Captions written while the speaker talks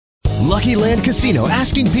Lucky Land Casino,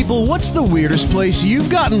 asking people, what's the weirdest place you've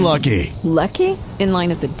gotten lucky? Lucky? In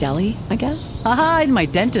line at the deli, I guess? Aha, in my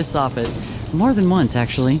dentist's office. More than once,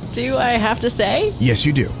 actually. Do I have to say? Yes,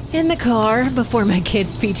 you do. In the car before my kids'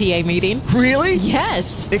 PTA meeting. Really? Yes.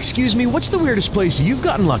 Excuse me, what's the weirdest place you've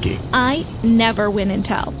gotten lucky? I never win and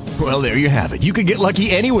tell. Well, there you have it. You can get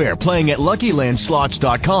lucky anywhere, playing at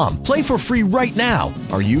LuckyLandSlots.com. Play for free right now.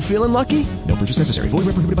 Are you feeling lucky? No purchase necessary. Void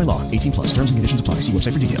where prohibited by law. 18 plus. Terms and conditions apply. See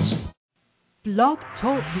website for details. Blog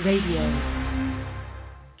Talk Radio.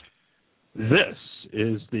 This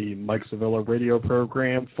is the Mike Sevilla radio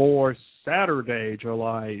program for Saturday,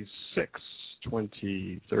 July 6,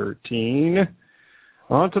 2013.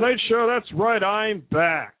 On tonight's show, that's right, I'm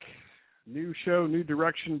back. New show, new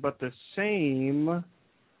direction, but the same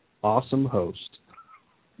awesome host.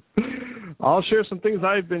 I'll share some things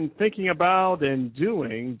I've been thinking about and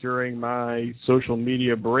doing during my social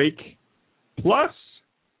media break, plus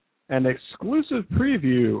an exclusive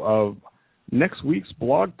preview of next week's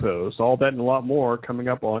blog post. All that and a lot more coming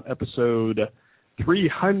up on episode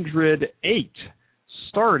 308,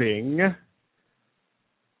 starting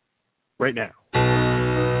right now.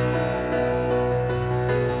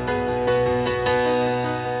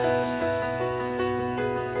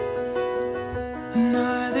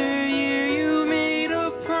 Another year you made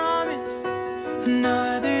a promise,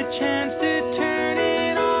 another chance to turn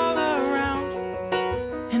it all around,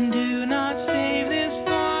 and do not save this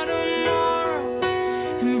for tomorrow.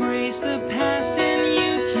 Embrace the past and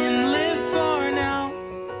you can live for now,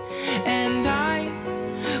 and I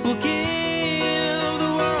will give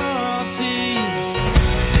the world to you.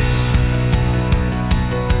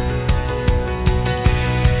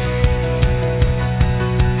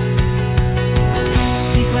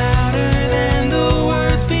 Speak louder than the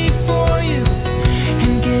words before you,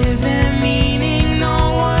 and give them meaning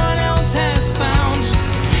no one else has found.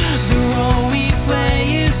 The role we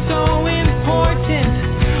play is so important.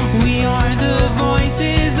 We are the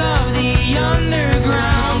voices of the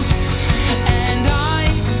underground, and I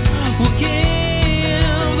will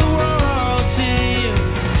give the world to you.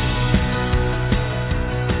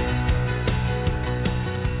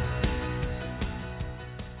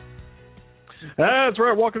 That's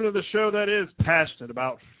right. Welcome to the show that is passionate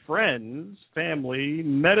about friends, family,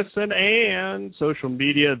 medicine, and social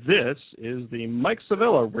media. This is the Mike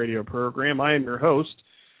Sevilla radio program. I am your host,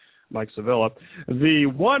 Mike Sevilla, the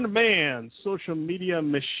one-man social media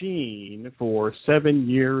machine for 7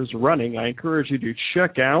 years running. I encourage you to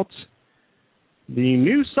check out the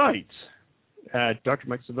new site at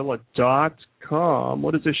DrMikeSevilla.com.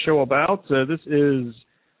 What is this show about? This is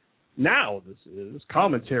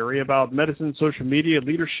commentary about medicine, social media,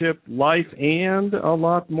 leadership, life, and a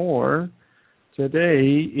lot more.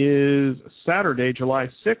 Today is Saturday, July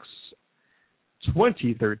 6,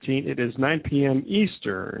 2013. It is 9 p.m.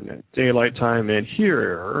 Eastern Daylight Time, and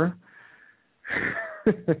here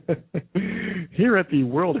at the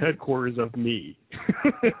world headquarters of me.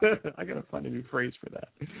 I got to find a new phrase for that.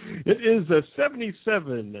 It is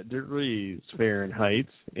 77 degrees Fahrenheit.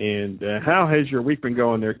 And how has your week been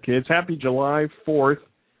going there, kids? Happy July 4th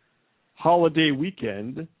holiday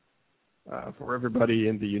weekend for everybody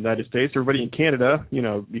in the United States. Everybody in Canada, you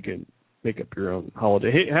know, you can make up your own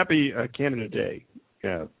holiday. Hey, happy Canada Day.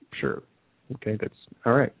 Yeah, sure. Okay, that's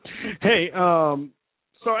all right. Hey,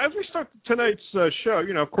 so as we start tonight's show,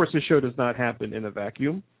 you know, of course, this show does not happen in a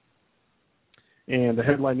vacuum. And the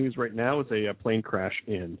headline news right now is a plane crash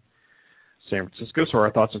in San Francisco. So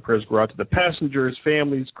our thoughts and prayers go out to the passengers,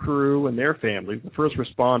 families, crew, and their families, the first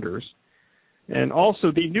responders, and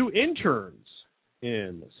also the new interns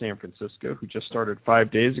in San Francisco who just started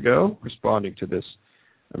 5 days ago responding to this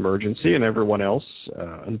emergency, and everyone else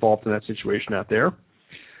involved in that situation out there.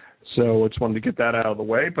 So I just wanted to get that out of the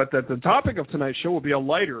way. But the topic of tonight's show will be a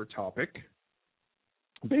lighter topic,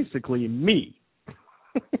 basically me.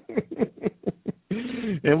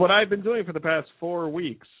 And what I've been doing for the past 4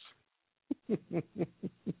 weeks.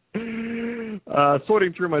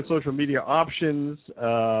 Sorting through my social media options.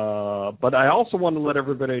 But I also want to let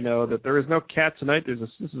everybody know that there is no Kat tonight. This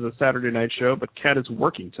is a Saturday night show, but Kat is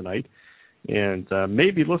working tonight and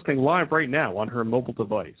may be listening live right now on her mobile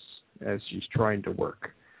device as she's trying to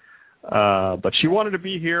work. But she wanted to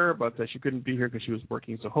be here, but she couldn't be here because she was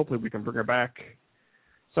working. So hopefully we can bring her back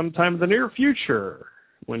sometime in the near future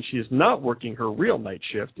when she is not working her real night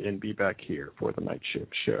shift and be back here for the night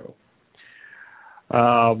shift show.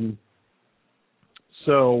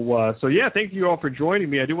 So yeah, thank you all for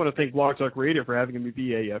joining me. I do want to thank Blog Talk Radio for having me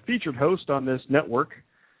be a featured host on this network.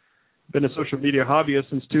 Been a social media hobbyist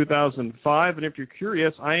since 2005, and if you're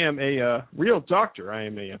curious, I am a real doctor. I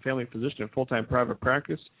am a family physician in full-time private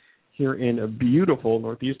practice here in beautiful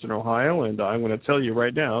northeastern Ohio, and I'm going to tell you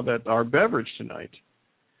right now that our beverage tonight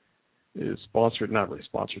is not really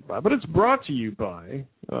sponsored by, but it's brought to you by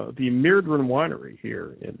the Mirrodren Winery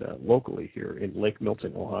here locally here in Lake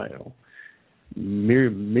Milton, Ohio.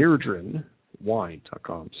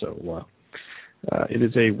 MirrodrenWine.com. So it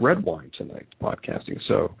is a red wine tonight podcasting.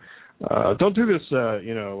 So don't do this.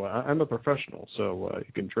 I'm a professional, so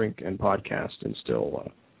you can drink and podcast and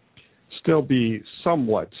still be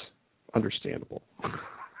somewhat understandable.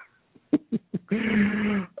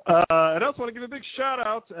 And I also want to give a big shout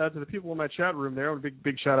out to the people in my chat room there. A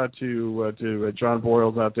big shout out to John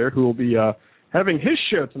Boyles out there, who will be having his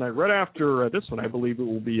show tonight right after this one. I believe it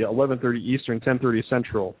will be 11:30 Eastern, 10:30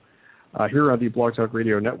 Central, here on the Blog Talk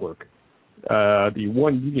Radio Network. The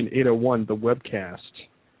One Union 801, the webcast,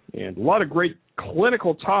 and a lot of great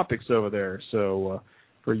clinical topics over there. So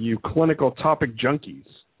for you clinical topic junkies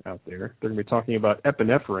out there, they're going to be talking about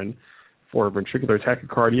epinephrine for ventricular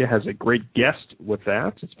tachycardia. Has a great guest with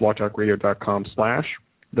that. It's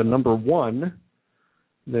blogtalkradio.com/1,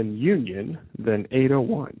 then Union, then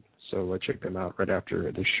 801. So check them out right after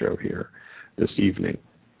this show here this evening.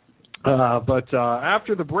 But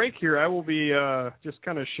after the break here, I will be just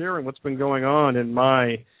kind of sharing what's been going on in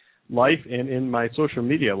my life and in my social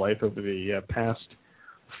media life over the past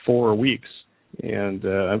 4 weeks. And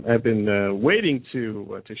I've been waiting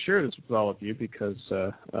to share this with all of you because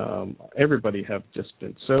everybody have just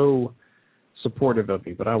been so supportive of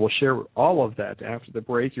me. But I will share all of that after the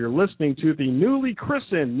break. You're listening to the newly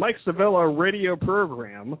christened Mike Sevilla radio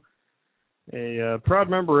program, a proud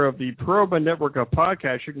member of the ProMed Network of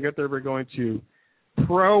podcasts. You can get there by going to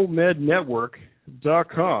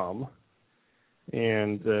promednetwork.com.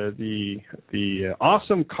 And the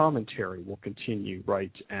awesome commentary will continue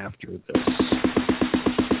right after this.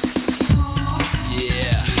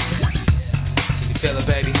 Yeah. Can you feel it,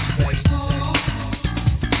 baby?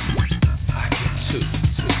 I can too.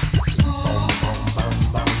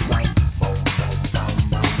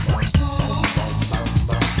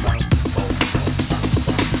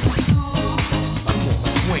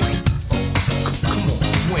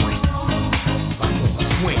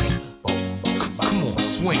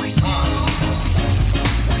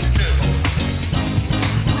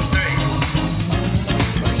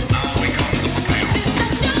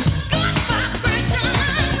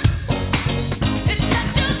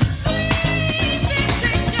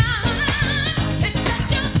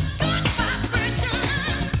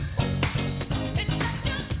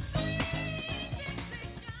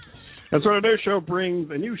 And so our new show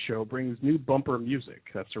brings new bumper music.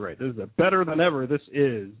 That's right. This is a better than ever. This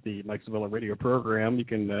is the Mike Sevilla radio program. You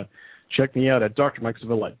can check me out at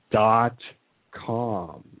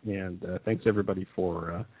DrMikeSevilla.com. And thanks everybody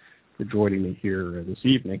for joining me here this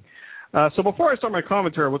evening. So before I start my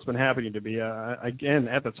commentary on what's been happening to me, again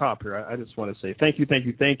at the top here, I just want to say thank you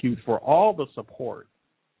for all the support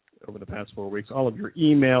over the past 4 weeks. All of your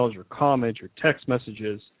emails, your comments, your text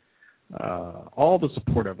messages. All the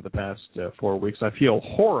support over the past 4 weeks. I feel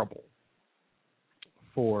horrible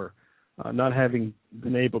for not having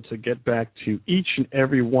been able to get back to each and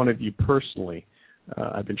every one of you personally.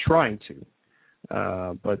 I've been trying to.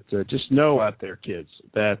 But just know out there, kids,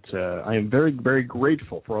 that I am very, very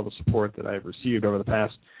grateful for all the support that I've received over the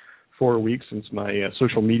past 4 weeks since my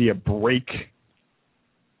social media break.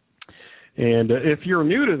 And if you're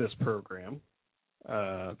new to this program,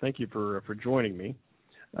 thank you for joining me.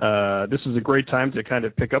 This is a great time to kind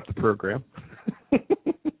of pick up the program.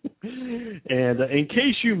 And in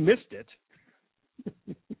case you missed it,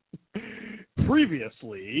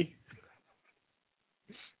 previously,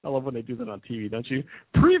 I love when they do that on TV, don't you?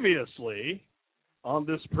 Previously on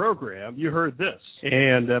this program, you heard this.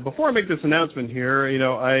 And before I make this announcement here,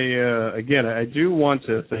 I do want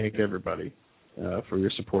to thank everybody for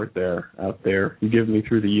your support out there. You've given me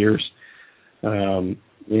through the years.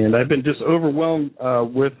 And I've been just overwhelmed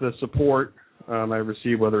with the support I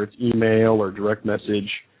receive, whether it's email or direct message,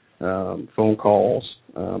 phone calls,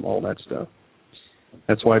 all that stuff.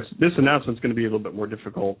 That's why this announcement is going to be a little bit more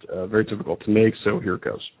difficult, very difficult to make, so here it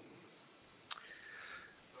goes.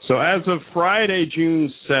 So as of Friday,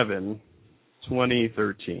 June 7,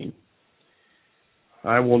 2013,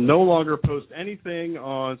 I will no longer post anything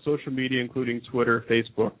on social media, including Twitter,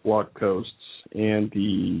 Facebook, blog posts, and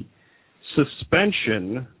the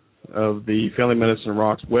suspension of the Family Medicine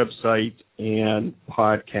Rocks website and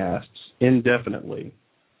podcasts indefinitely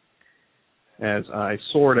as I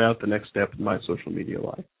sort out the next step in my social media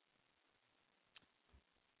life.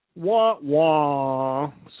 Wah,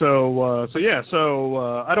 wah. So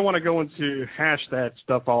I don't want to go into hash that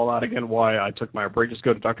stuff all out again, why I took my break. Just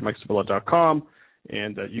go to DrMikeSevilla.com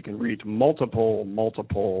and you can read multiple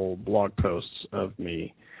blog posts of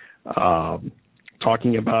me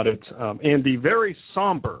talking about it. And the very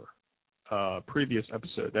somber previous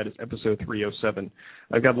episode, that is episode 307,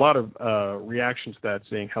 I got a lot of reactions to that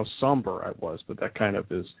saying how somber I was, but that kind of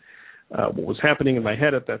is what was happening in my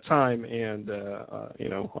head at that time. And,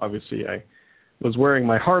 obviously I was wearing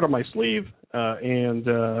my heart on my sleeve, and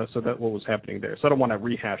so that's what was happening there. So I don't want to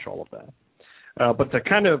rehash all of that. But to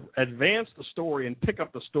kind of advance the story and pick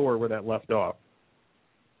up the story where that left off.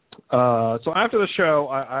 So after the show,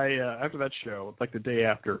 after that show, like the day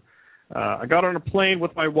after, I got on a plane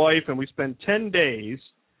with my wife, and we spent 10 days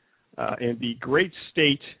in the great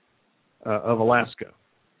state of Alaska.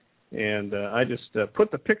 And I just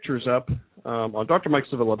put the pictures up on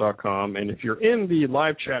DrMikeSevilla.com, and if you're in the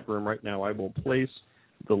live chat room right now, I will place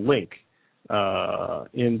the link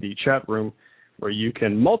in the chat room where you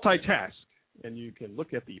can multitask, and you can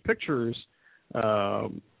look at the pictures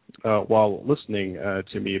while listening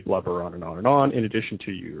to me blubber on and on and on, in addition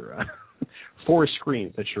to your 4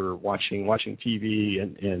 screens that you're watching TV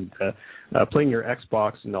and playing your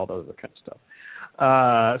Xbox and all that other kind of stuff.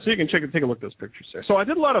 So you can take a look at those pictures there. So I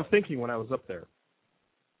did a lot of thinking when I was up there.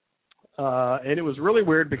 And it was really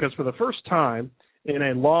weird because for the first time in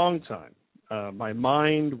a long time, my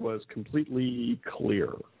mind was completely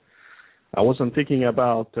clear. I wasn't thinking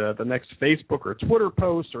about the next Facebook or Twitter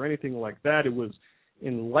post or anything like that. It was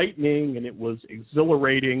enlightening and it was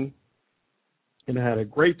exhilarating. And I had a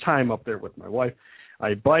great time up there with my wife.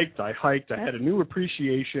 I biked, I hiked, I had a new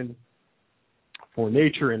appreciation for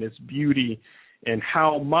nature and its beauty and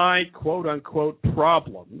how my quote-unquote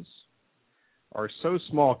problems are so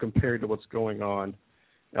small compared to what's going on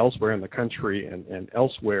elsewhere in the country and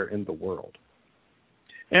elsewhere in the world.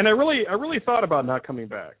 And I really thought about not coming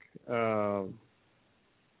back. But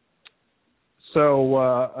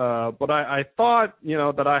I thought,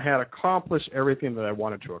 that I had accomplished everything that I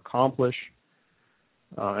wanted to accomplish.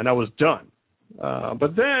 And I was done.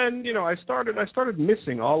 But then, I started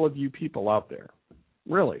missing all of you people out there.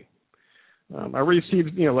 Really. I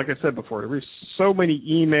received, like I said before, I received so many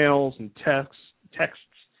emails and texts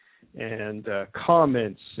and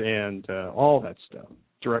comments and all that stuff,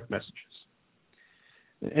 direct messages.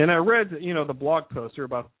 And I read, the blog posts. There were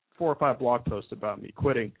about 4 or 5 blog posts about me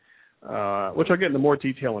quitting, which I'll get into more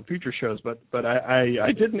detail in future shows. But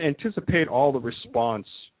I didn't anticipate all the response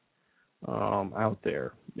out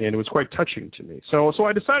there, and it was quite touching to me. So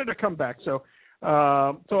I decided to come back. So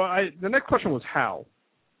the next question was how,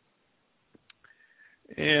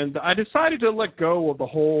 and I decided to let go of the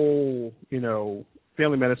whole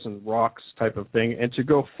Family Medicine Rocks type of thing, and to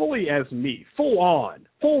go fully as me,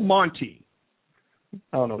 full Monty.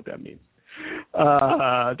 I don't know what that means.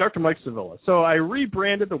 Dr. Mike Sevilla. So I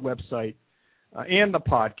rebranded the website and the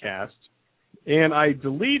podcast, and I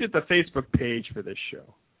deleted the Facebook page for this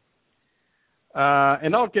show.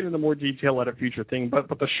 And I'll get into more detail at a future thing, but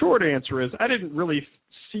the short answer is I didn't really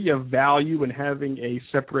see a value in having a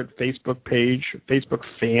separate Facebook page, Facebook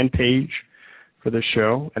fan page for this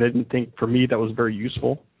show. I didn't think, for me, that was very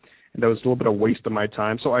useful, and that was a little bit of a waste of my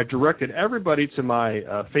time. So I directed everybody to my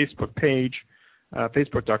Facebook page,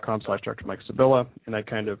 facebook.com/DrMikeSevilla, and I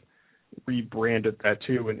kind of rebranded that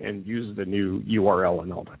too and used the new URL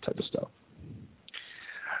and all that type of stuff.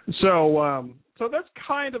 So that's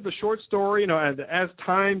kind of the short story. And as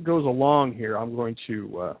time goes along here, I'm going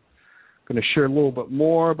to share a little bit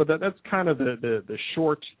more, but that's kind of the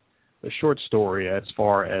short story as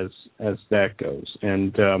far as that goes.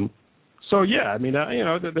 And so yeah, I mean,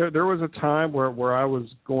 there was a time where I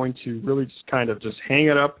was going to really just kind of just hang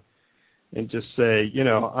it up and just say,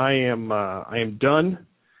 I am done.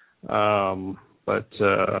 But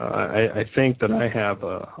I think that I have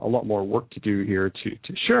a lot more work to do here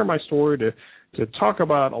to share my story, to talk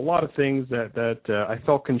about a lot of things that I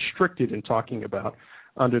felt constricted in talking about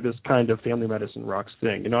under this kind of Family Medicine Rocks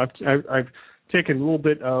thing. I've taken a little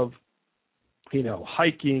bit of,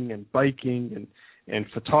 hiking and biking and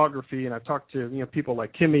photography, and I've talked to people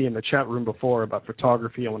like Kimmy in the chat room before about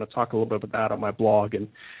photography. I want to talk a little bit about that on my blog and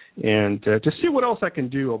to see what else I can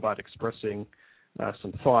do about expressing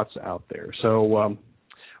some thoughts out there. So,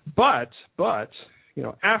 but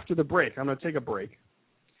after the break, I'm going to take a break.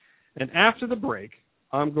 And after the break,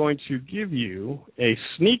 I'm going to give you a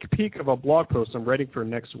sneak peek of a blog post I'm writing for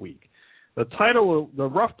next week. The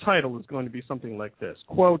rough title is going to be something like this,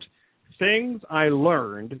 quote, "Things I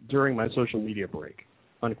Learned During My Social Media Break,"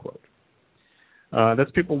 unquote.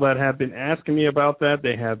 That's people that have been asking me about that.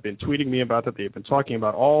 They have been tweeting me about that. They've been talking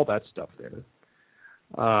about all that stuff there.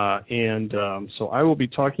 So I will be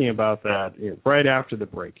talking about that right after the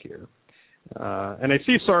break here. And I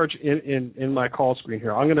see Sarge in my call screen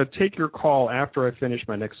here. I'm going to take your call after I finish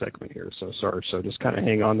my next segment here. So, Sarge, just kind of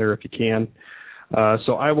hang on there if you can.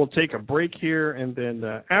 So I will take a break here, and then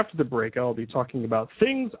after the break, I'll be talking about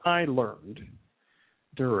things I learned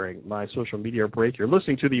during my social media break. You're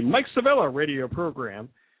listening to the Mike Sevilla radio program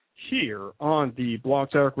here on the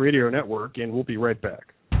Blog Talk Radio Network, and we'll be right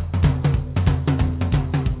back.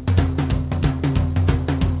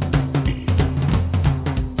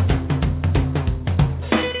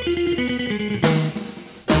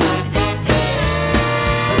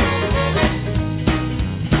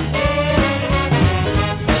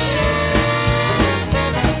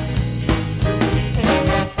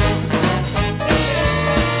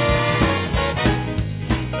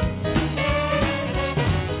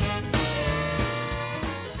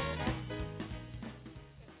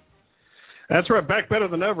 That's right, back better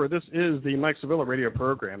than ever. This is the Mike Sevilla radio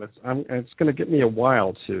program. It's going to get me a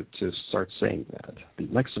while to start saying that, the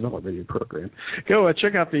Mike Sevilla radio program. Go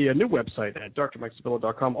check out the new website at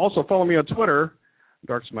DrMikeSevilla.com. Also follow me on Twitter,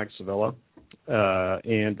 DrMikeSevilla,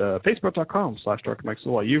 and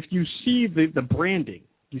Facebook.com/DrMikeSevilla. You see the branding.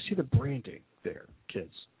 You see the branding there,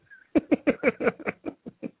 kids.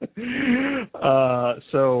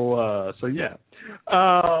 So yeah.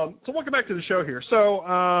 So welcome back to the show here. So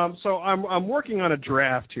I'm working on a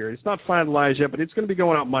draft here. It's not finalized yet, but it's going to be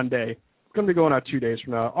going out Monday. It's going to be going out 2 days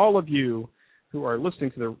from now. All of you who are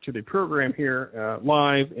listening to the program here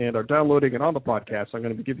live and are downloading it on the podcast, I'm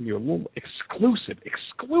going to be giving you a little exclusive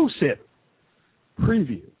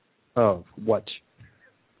preview of what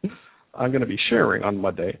I'm going to be sharing on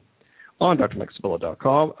Monday on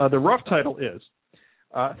DrMikeSevilla.com. The rough title is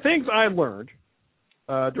Things I Learned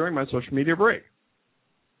during my social media break.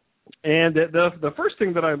 And the first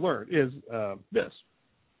thing that I learned is this.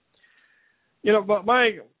 But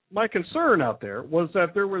my concern out there was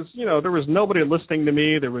that there was nobody listening to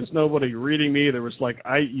me, there was nobody reading me, there was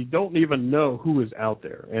you don't even know who is out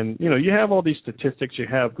there. And you have all these statistics, you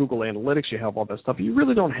have Google Analytics, you have all that stuff. You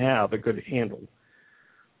really don't have a good handle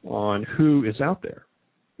on who is out there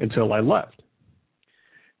until I left.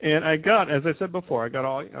 And I got, as I said before,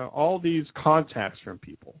 all these contacts from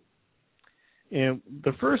people. And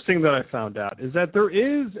the first thing that I found out is that there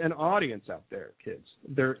is an audience out there, kids.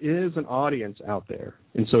 There is an audience out there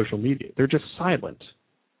in social media. They're just silent.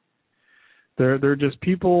 They're just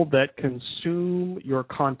people that consume your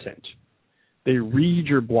content. They read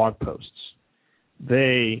your blog posts.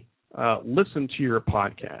 They listen to your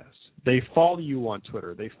podcasts. They follow you on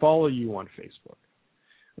Twitter. They follow you on Facebook.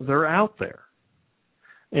 They're out there.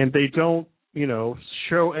 And they don't,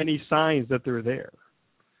 show any signs that they're there.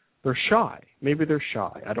 They're shy. Maybe they're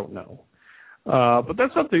shy. I don't know. But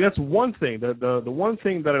that's one thing. The one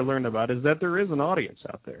thing that I learned about is that there is an audience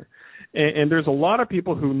out there. And there's a lot of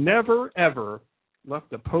people who never, ever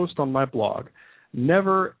left a post on my blog,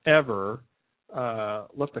 never, ever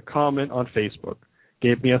left a comment on Facebook,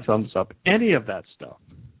 gave me a thumbs up, any of that stuff.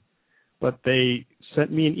 But they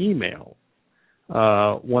sent me an email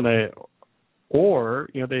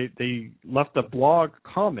they left a blog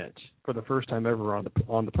comment for the first time ever on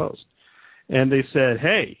the post, and they said,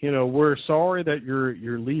 "Hey, we're sorry that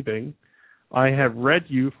you're leaving. I have read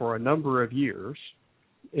you for a number of years,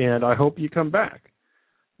 and I hope you come back."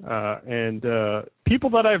 And people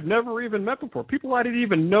that I've never even met before, people I didn't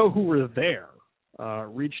even know who were there,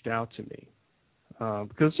 reached out to me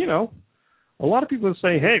because a lot of people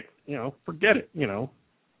say, "Hey, forget it.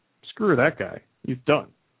 Screw that guy. He's done."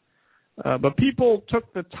 But people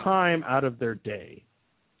took the time out of their day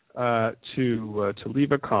to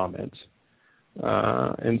leave a comment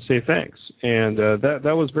and say thanks, and that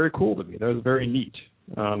was very cool to me. That was very neat,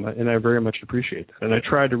 and I very much appreciate that. And I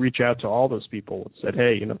tried to reach out to all those people and said,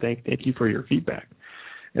 "Hey, thank you for your feedback,"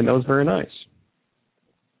 and that was very nice.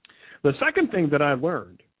 The second thing that I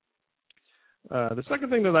learned,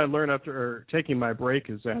 after taking my break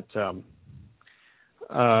is that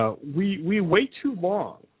we wait too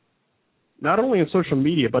long, not only in social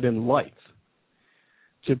media, but in life,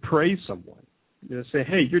 to praise someone. Say,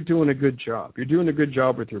 "Hey, you're doing a good job. You're doing a good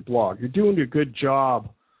job with your blog. You're doing a good job,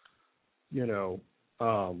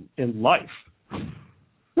 in life."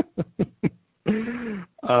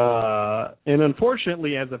 And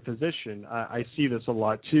unfortunately, as a physician, I see this a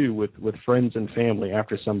lot, too, with friends and family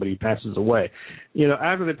after somebody passes away.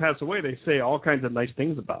 After they pass away, they say all kinds of nice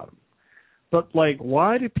things about them. But,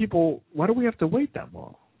 why do we have to wait that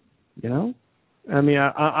long?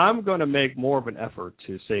 I'm going to make more of an effort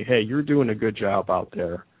to say, "Hey, you're doing a good job out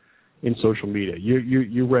there in social media.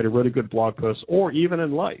 You read a really good blog post," or even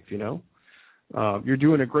in life, you're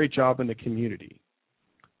doing a great job in the community.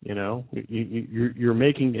 You know, you're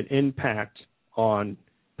making an impact on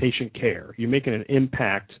patient care. You're making an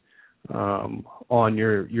impact on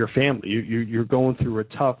your family. You're going through a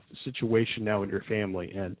tough situation now in your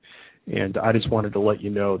family, and I just wanted to let you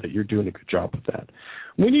know that you're doing a good job with that.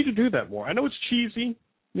 We need to do that more. I know it's cheesy,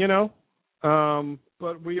 you know,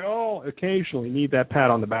 but we all occasionally need that pat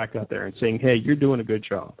on the back out there and saying, hey, you're doing a good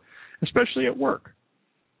job, especially at work.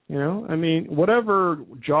 You know, I mean, whatever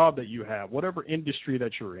job that you have, whatever industry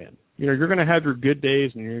that you're in, you know, you're going to have your good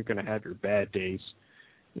days and you're going to have your bad days.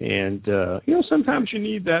 And, you know, sometimes you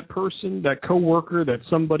need that person, that coworker, that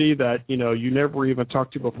somebody that, you know, you never even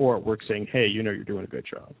talked to before at work saying, hey, you know, you're doing a good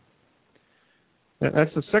job.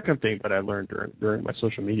 That's the second thing that I learned during my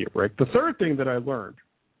social media break. The third thing that I learned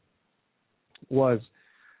was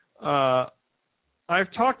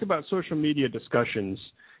I've talked about social media discussions,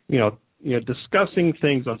 you know, discussing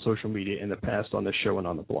things on social media in the past on the show and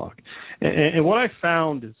on the blog. And what I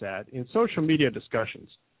found is that in social media discussions,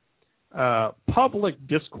 public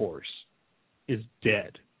discourse is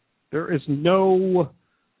dead. There is no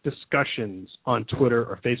discussions on Twitter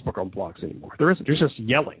or Facebook or blogs anymore. There isn't. There's just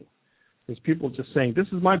yelling. There's people just saying, this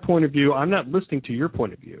is my point of view. I'm not listening to your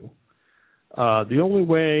point of view. The only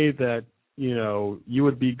way that, you know, you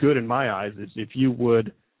would be good in my eyes is if you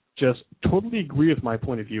would just totally agree with my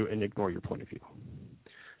point of view and ignore your point of view.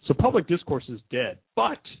 So public discourse is dead.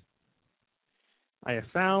 But I have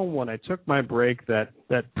found when I took my break that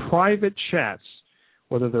private chats,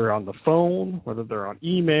 whether they're on the phone, whether they're on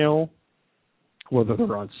email, whether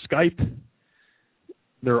they're on Skype,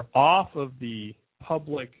 they're off of the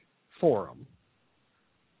public forum.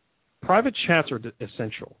 Private chats are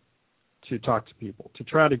essential to talk to people, to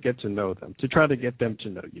try to get to know them, to try to get them to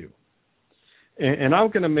know you. And I'm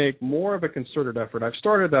going to make more of a concerted effort. I've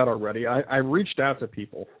started that already. I reached out to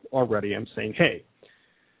people already. I'm saying, hey,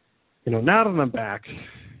 you know, now that I'm back,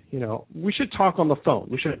 you know, we should talk on the phone.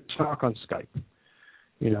 We should talk on Skype.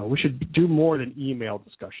 You know, we should do more than email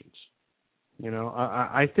discussions. You know,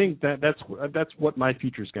 I think that's what my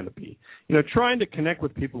future is going to be. You know, trying to connect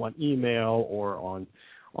with people on email or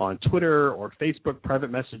on Twitter or Facebook private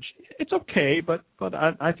message, it's okay, but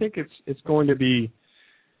I think it's going to be,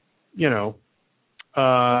 you know,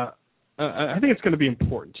 I think it's going to be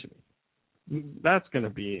important to me. That's going to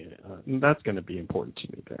be important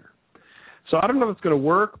to me there. So I don't know if it's going to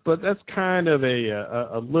work, but that's kind of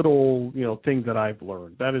a little, you know, thing that I've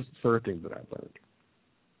learned. That is the third thing that I've learned.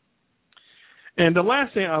 And the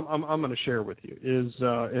last thing I'm going to share with you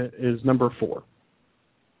is number 4.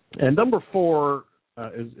 And number 4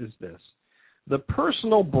 is this: the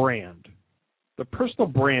personal brand. The personal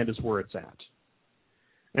brand is where it's at.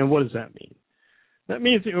 And what does that mean? That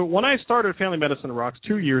means when I started Family Medicine Rocks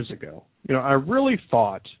 2 years ago, you know, I really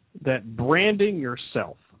thought that branding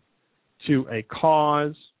yourself to a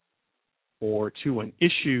cause or to an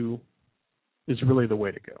issue is really the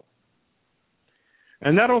way to go.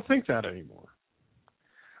 And I don't think that anymore.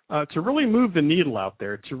 To really move the needle out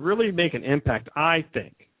there, to really make an impact, I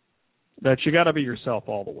think that you got to be yourself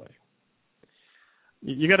all the way.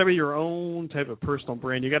 You got to be your own type of personal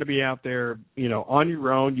brand. You got to be out there, you know, on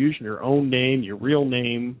your own, using your own name, your real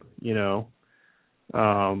name, you know,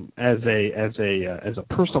 as a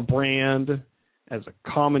personal brand, as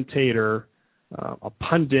a commentator, a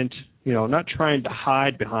pundit, you know, not trying to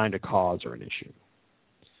hide behind a cause or an issue.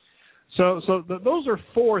 So those are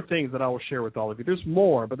 4 things that I will share with all of you. There's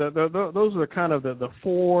more, but those are kind of the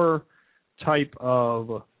 4 type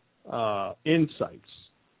of insights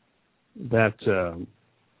that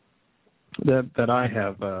I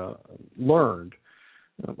have learned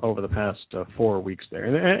over the past 4 weeks there,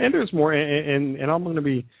 and there's more, and I'm going to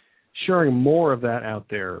be sharing more of that out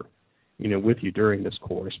there, you know, with you during this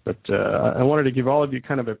course. But I wanted to give all of you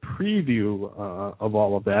kind of a preview of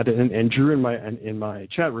all of that. And Drew in my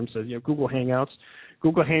chat room says, you know, Google Hangouts.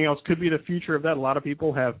 Google Hangouts could be the future of that. A lot of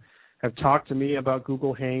people have talked to me about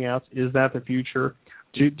Google Hangouts. Is that the future?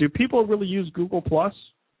 Do people really use Google Plus?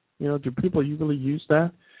 You know, do people really use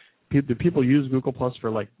that? Do people use Google Plus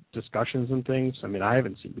for like discussions and things? I mean, I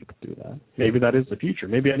haven't seen people do that. Maybe that is the future.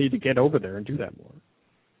 Maybe I need to get over there and do that more.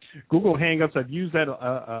 Google Hangouts, I've used that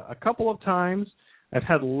a couple of times. I've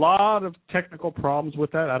had a lot of technical problems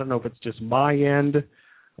with that. I don't know if it's just my end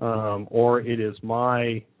or it is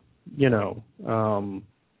my, you know,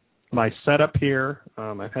 my setup here.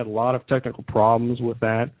 I've had a lot of technical problems with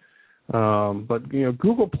that. But, you know,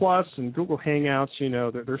 Google Plus and Google Hangouts, you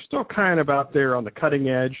know, they're still kind of out there on the cutting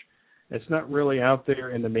edge. It's not really out there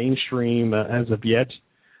in the mainstream as of yet.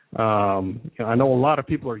 You know, I know a lot of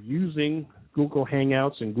people are using Google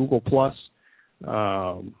Hangouts and Google Plus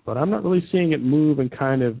But I'm not really seeing it move in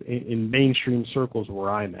kind of in mainstream circles where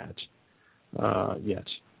I'm at yet.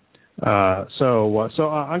 So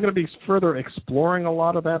I'm going to be further exploring a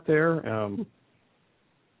lot of that there.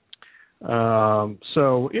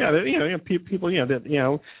 People,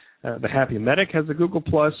 the Happy Medic has a Google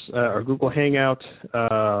Plus or Google Hangout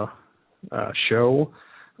show.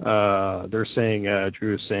 They're saying,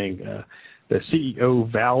 Drew is saying, the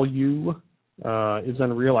CEO value is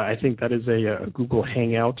unreal. I think that is a Google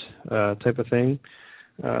Hangout type of thing.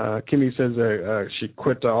 Kimmy says she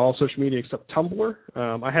quit all social media except Tumblr.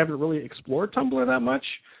 I haven't really explored Tumblr that much.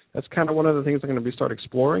 That's kind of one of the things I'm going to be start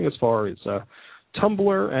exploring as far as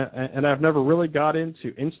Tumblr, and I've never really got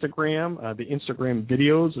into Instagram. The Instagram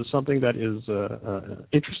videos is something that is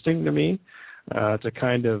interesting to me to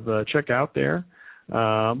kind of check out there.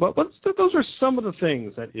 But those are some of the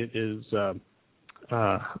things that it is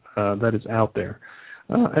that is out there.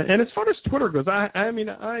 And as far as Twitter goes, I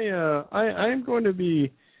am going to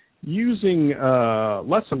be using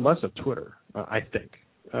less and less of Twitter, I think,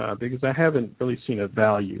 because I haven't really seen a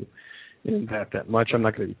value in that much. I'm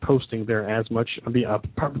not going to be posting there as much. I'll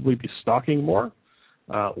probably be stalking more,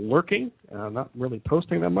 lurking, not really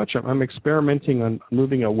posting that much. I'm experimenting on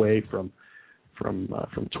moving away from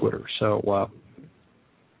Twitter. So,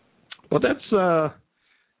 but that's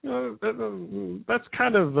that's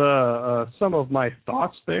kind of some of my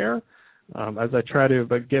thoughts there as I try to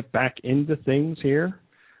get back into things here.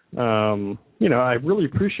 I really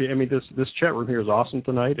appreciate. I mean, this chat room here is awesome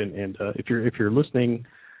tonight, and if you're listening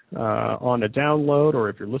on a download or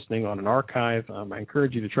if you're listening on an archive, I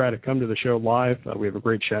encourage you to try to come to the show live. We have a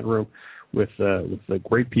great chat room with the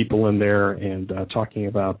great people in there and talking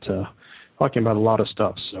about a lot of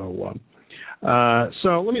stuff. So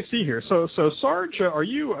let me see here. So Sarge, are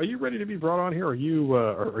you ready to be brought on here? Are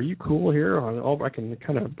you cool here? I can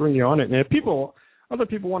kind of bring you on it. And if other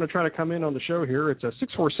people want to try to come in on the show here, it's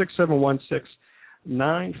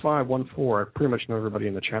 646-716-9514. I pretty much know everybody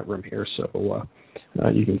in the chat room here, so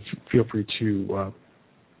you can feel free to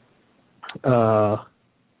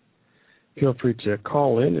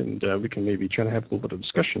call in, and we can maybe try to have a little bit of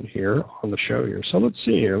discussion here on the show here. So let's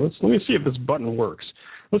see here. Let me see if this button works.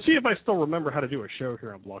 Let's see if I still remember how to do a show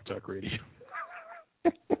here on Blog Talk Radio.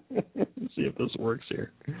 Let's see if this works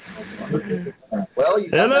here. Well, you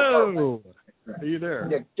got hello. Are you there?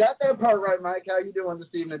 You got that part right, Mike. How you doing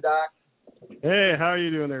this evening, Doc? Hey, how are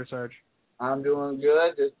you doing there, Sarge? I'm doing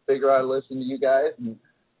good. Just figure I'd listen to you guys and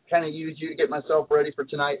kind of use you to get myself ready for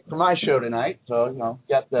tonight, for my show tonight. So,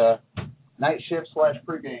 got the night shift /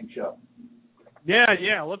 pregame show.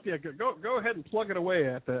 Yeah. Let's go ahead and plug it away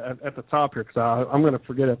at the top here, because I'm going to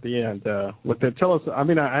forget at the end. Tell us. I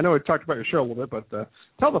mean, I know we talked about your show a little bit, but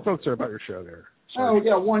tell the folks there about your show there. Oh, we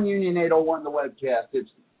got One Union 801, the webcast. It's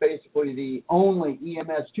basically the only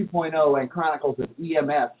EMS 2.0 and Chronicles of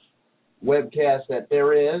EMS webcast that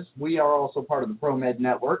there is. We are also part of the ProMed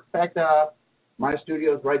Network. In fact, my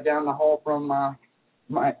studio is right down the hall from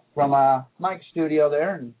Mike's studio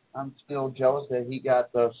there, and I'm still jealous that he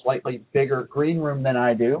got the slightly bigger green room than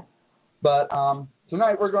I do. But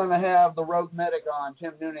tonight we're going to have the Rogue Medic on,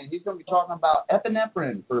 Tim Noonan. He's going to be talking about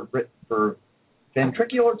epinephrine for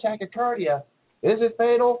ventricular tachycardia. Is it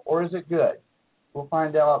fatal or is it good? We'll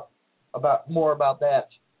find out more about that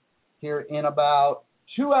here in about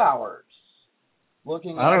 2 hours. I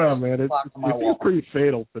don't know, man. It feels pretty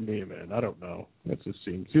fatal to me, man. I don't know. It just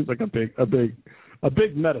seems like a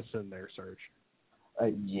big medicine there, Serge.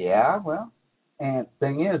 Yeah, well, and the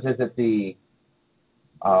thing is it the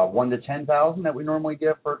 1 to 10,000 that we normally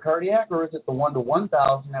give for cardiac, or is it the 1 to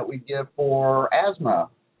 1,000 that we give for asthma?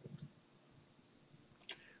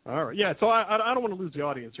 All right, yeah. So I don't want to lose the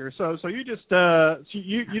audience here. So you just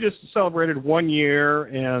you just celebrated 1 year,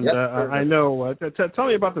 and yep, I know. Tell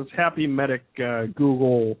me about this Happy Medic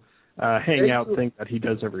Google Hangout thing that he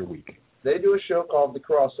does every week. They do a show called the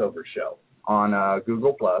Crossover Show on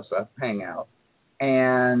Google Plus Hangout.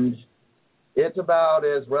 And it's about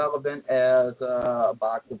as relevant as a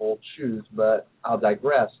box of old shoes, but I'll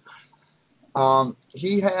digress.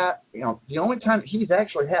 He had, the only time he's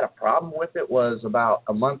actually had a problem with it was about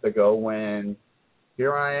a month ago when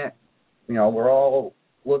here I am, we're all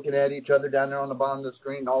looking at each other down there on the bottom of the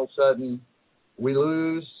screen, and all of a sudden we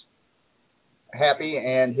lose Happy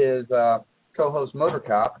and his co-host Motor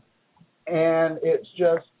Cop, and it's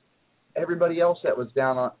just everybody else that was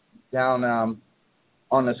down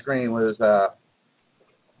on the screen was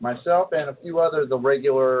myself and a few other the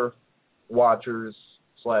regular watchers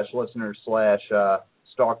 / listeners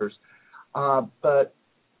 / stalkers. But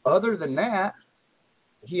other than that,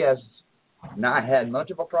 he has not had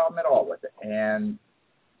much of a problem at all with it. And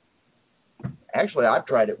Actually, I've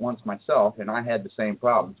tried it once myself, and I had the same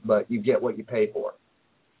problems, but you get what you pay for.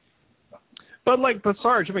 But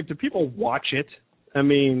Sarge, I mean, do people watch it? I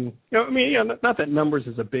mean, not that numbers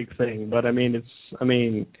is a big thing, but I mean, are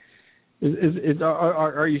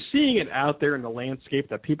you seeing it out there in the landscape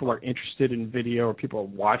that people are interested in video, or people are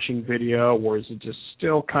watching video, or is it just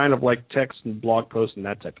still kind of like text and blog posts and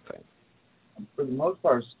that type of thing? For the most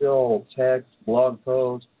part, still text, blog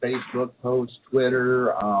posts, Facebook posts,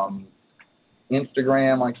 Twitter,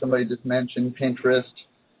 Instagram, like somebody just mentioned, Pinterest.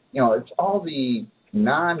 It's all the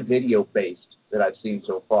non-video based that I've seen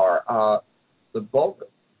so far. The bulk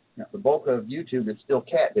of YouTube is still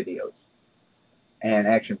cat videos and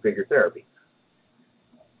action figure therapy.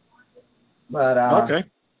 But okay.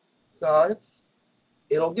 So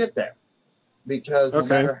it'll get there, because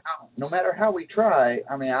no matter how we try.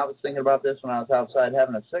 I mean, I was thinking about this when I was outside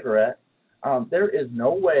having a cigarette. There is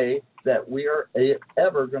no way that we are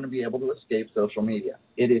ever going to be able to escape social media.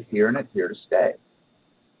 It is here, and it's here to stay.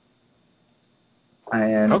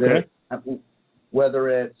 And whether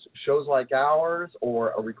it's shows like ours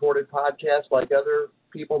or a recorded podcast like other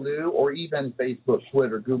people do, or even Facebook,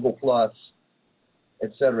 Twitter, Google+,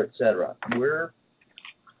 et cetera,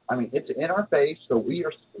 it's in our face, so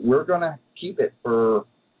we're going to keep it for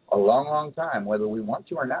a long, long time, whether we want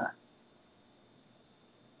to or not.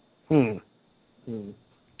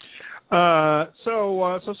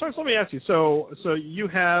 So let me ask you. So you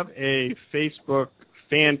have a Facebook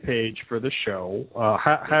fan page for the show.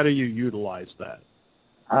 How do you utilize that?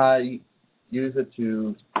 I use it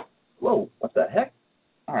to. Whoa! What the heck?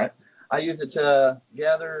 All right. I use it to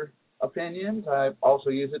gather opinions. I also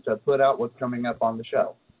use it to put out what's coming up on the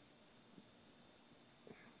show.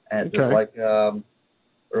 And just like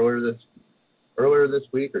earlier this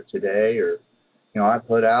week or today, or I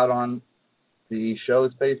put out on the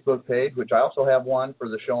show's Facebook page, which I also have one for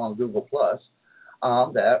the show on Google+,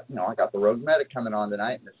 that, I got the Rogue Medic coming on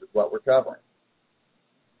tonight, and this is what we're covering.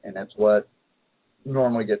 And that's what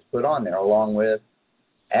normally gets put on there, along with,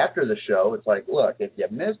 after the show, it's like, look, if you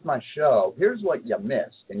missed my show, here's what you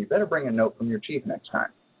missed, and you better bring a note from your chief next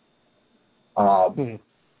time.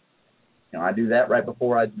 I do that right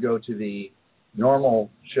before I go to the normal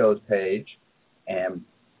shows page and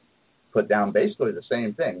put down basically the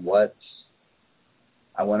same thing. What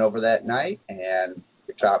I went over that night and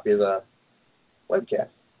the copy of the webcast.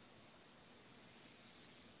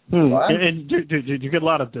 And do you get a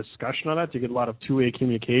lot of discussion on that? Do you get a lot of two-way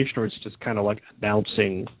communication, or it's just kind of like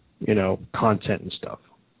announcing, content and stuff?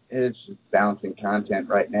 It's just bouncing content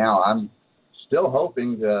right now. I'm still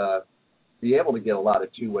hoping to be able to get a lot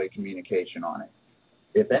of two-way communication on it.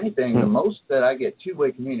 If anything, the most that I get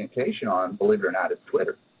two-way communication on, believe it or not, is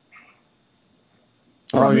Twitter.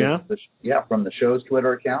 Oh, yeah? From the show's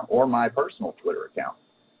Twitter account or my personal Twitter account.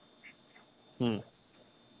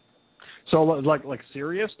 So, like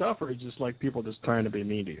serious stuff, or just like people just trying to be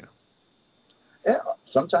mean to you? Yeah,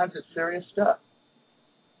 sometimes it's serious stuff.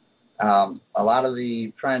 A lot of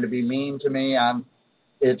the trying to be mean to me,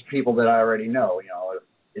 it's people that I already know.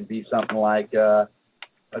 It'd be something like, looking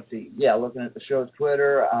at the show's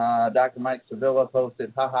Twitter, Dr. Mike Sevilla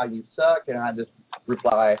posted, haha, you suck, and I just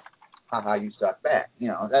reply, haha, you suck back.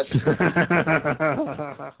 That's...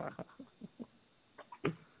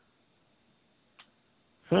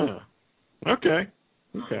 Okay.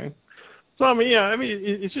 So,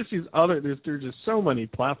 it's just these there's just so many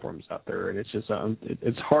platforms out there, and it's just,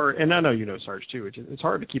 it's hard, and I know Sarge, too, it's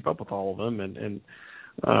hard to keep up with all of them, and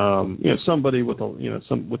somebody with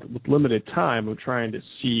with limited time of trying to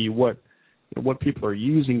see what people are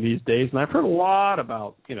using these days. And I've heard a lot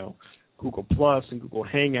about Google Plus and Google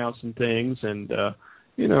Hangouts and things, and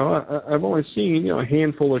I've only seen a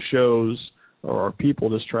handful of shows or people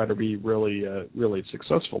just try to be really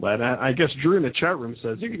successful at that. I guess Drew in the chat room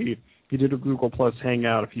says he did a Google Plus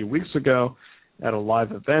Hangout a few weeks ago at a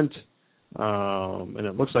live event, and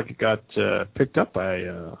it looks like it got picked up by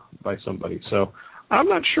somebody. So I'm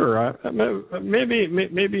not sure.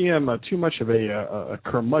 Maybe I'm too much of a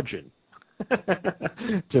curmudgeon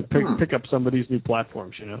to pick up some of these new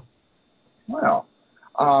platforms. Well,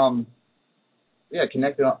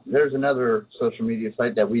 Connected. There's another social media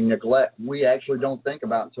site that we neglect. We actually don't think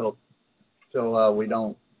about until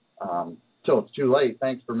it's too late.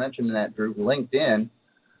 Thanks for mentioning that, Drew. LinkedIn.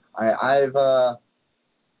 I've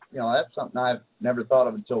that's something I've never thought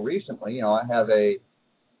of until recently. I have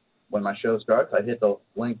when my show starts, I hit the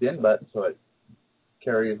LinkedIn button, so it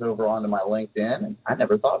carries over onto my LinkedIn, and I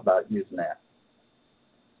never thought about using that.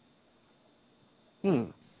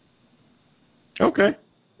 Okay.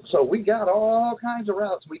 So we got all kinds of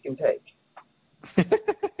routes we can take.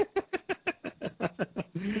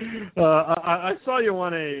 I saw you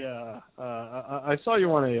on a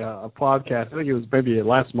podcast. I think it was maybe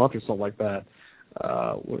last month or something like that.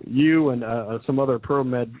 You and some other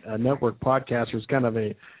ProMed Network podcasters, kind of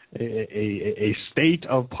a state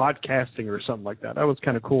of podcasting or something like that. That was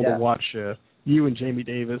kind of cool to watch. You and Jamie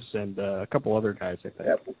Davis and a couple other guys, I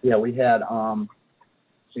think. Yeah, we had.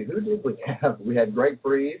 See, who did we have? We had Greg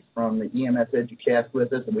Breeze from the EMS Educast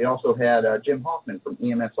with us, and we also had Jim Hoffman from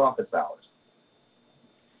EMS Office Hours.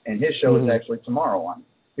 And his show is actually tomorrow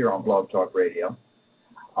here on Blog Talk Radio.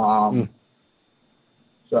 So,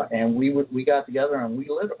 and we got together and we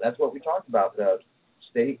lit. That's what we talked about, the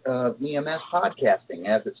state of EMS podcasting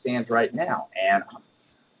as it stands right now. And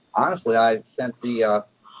honestly, I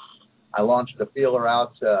launched a feeler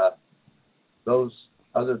out to those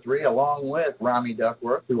other three, along with Rami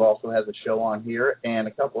Duckworth, who also has a show on here, and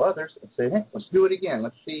a couple others, and say, hey, let's do it again.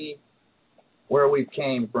 Let's see where we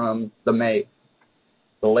came from the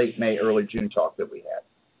late May, early June talk that we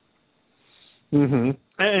had. Mm-hmm.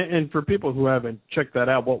 And for people who haven't checked that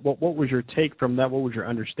out, what was your take from that? What was your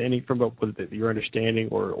understanding from it? Was it your understanding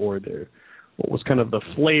or what was kind of the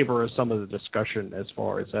flavor of some of the discussion as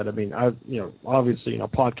far as that? I mean, obviously,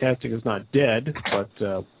 podcasting is not dead, but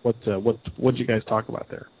what did you guys talk about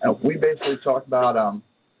there? We basically talked about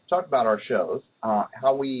our shows,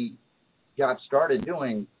 how we got started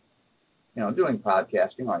doing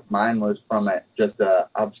podcasting. Like mine was from just a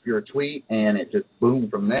obscure tweet, and it just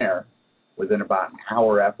boomed from there within about an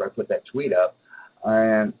hour after I put that tweet up,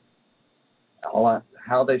 and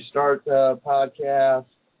how they start the podcast.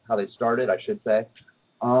 How they started, I should say,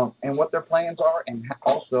 and what their plans are. And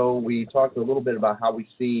also we talked a little bit about how we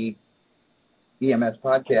see EMS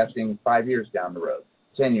podcasting 5 years down the road,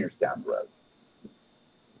 10 years down the road.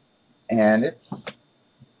 And it's,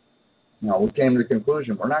 we came to the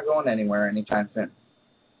conclusion we're not going anywhere anytime soon.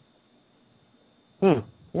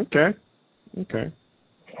 Okay.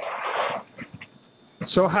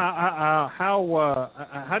 So how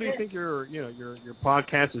do you think your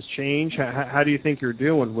podcast has changed? How do you think you're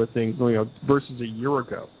doing with things versus a year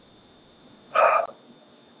ago?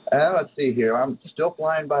 Let's see here. I'm still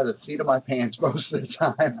flying by the seat of my pants most of the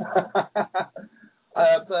time,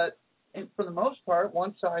 but for the most part,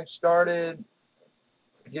 once I started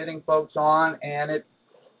getting folks on, and it's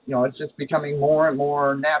just becoming more and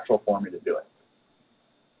more natural for me to do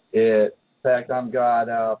it. In fact, I've got.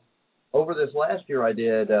 Over this last year, I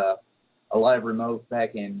did a live remote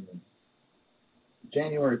back in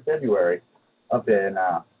January, February, up in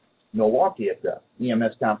Milwaukee at the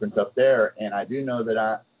EMS conference up there, and I do know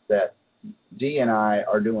that Dee and I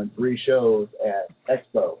are doing 3 shows at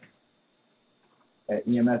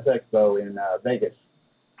EMS Expo in Vegas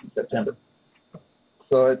in September.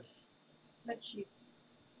 So it's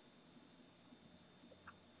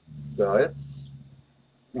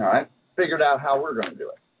I figured out how we're going to do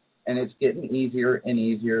it. And it's getting easier and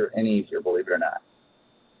easier and easier, believe it or not.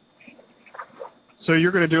 So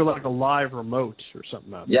you're going to do like a live remote or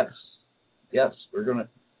something out there? Yes. We're going to,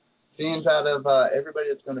 seeing out of everybody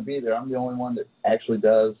that's going to be there, I'm the only one that actually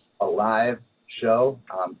does a live show.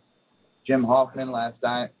 Jim Hoffman last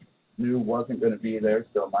night knew wasn't going to be there,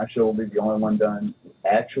 so my show will be the only one done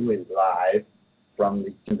actually live from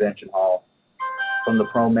the convention hall, from the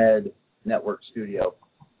ProMed Network studio.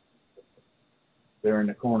 They're in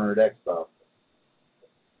the corner at Expo.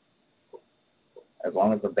 As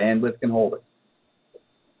long as the bandwidth can hold it.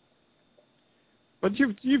 But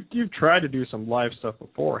you've tried to do some live stuff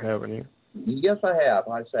before, haven't you? Yes, I have.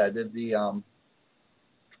 Like I said, I did the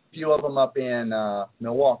few of them up in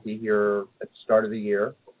Milwaukee here at the start of the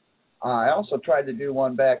year. I also tried to do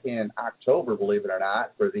one back in October, believe it or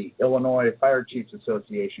not, for the Illinois Fire Chiefs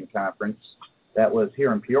Association conference. That was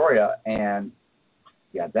here in Peoria, and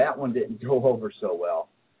yeah, that one didn't go over so well.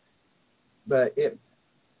 But it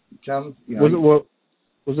comes,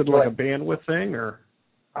 Was it like a bandwidth thing, or?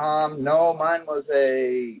 No, mine was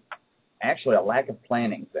actually a lack of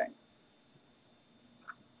planning thing.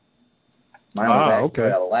 Mine was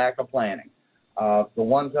actually a lack of planning. The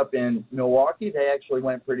ones up in Milwaukee, they actually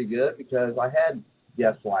went pretty good because I had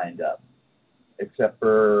guests lined up. Except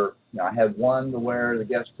for, I had one to where the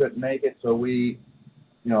guest couldn't make it, so we,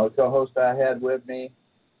 the co-host I had with me,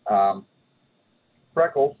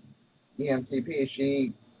 Freckles, EMCP,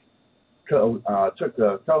 she took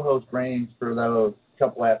the co-host reins for those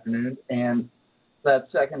couple afternoons, and that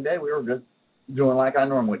second day we were just doing like I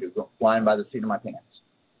normally do, flying by the seat of my pants.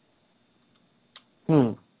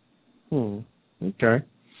 Okay.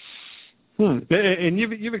 And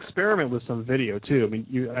you've experimented with some video too. I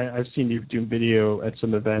mean, I've seen you do video at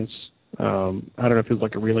some events. I don't know if it was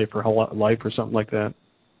like a Relay for Life or something like that.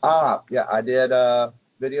 Yeah, I did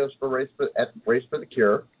videos for Race for the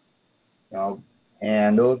Cure.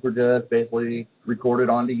 And those were just basically recorded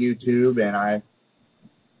onto YouTube, and I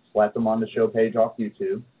slapped them on the show page off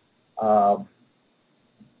YouTube.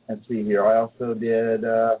 Let's see here. I also did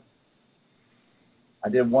I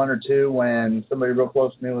did one or two when somebody real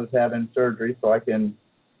close to me was having surgery, so I can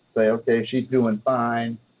say, okay, she's doing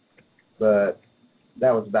fine. But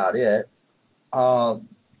that was about it.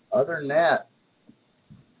 Other than that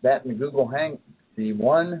and the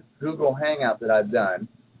one Google Hangout that I've done,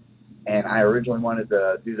 and I originally wanted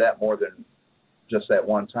to do that more than just that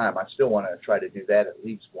one time. I still want to try to do that at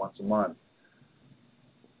least once a month.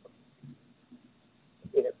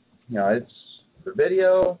 It's the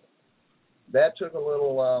video. That took a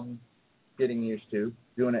little getting used to,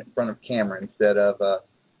 doing it in front of camera instead of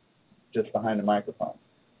just behind the microphone,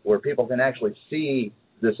 where people can actually see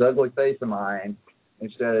this ugly face of mine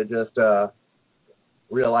instead of just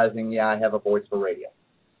realizing, I have a voice for radio.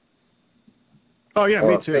 Oh, yeah,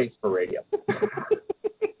 or me too. A face for radio.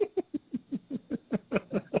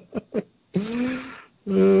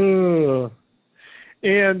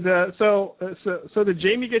 And so did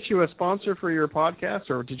Jamie get you a sponsor for your podcast,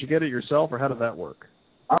 or did you get it yourself, or how did that work?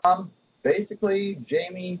 Basically,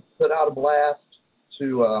 Jamie put out a blast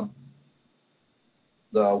to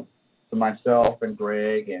myself and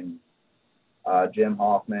Greg and Jim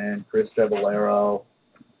Hoffman, Chris Cevillero,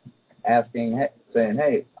 saying,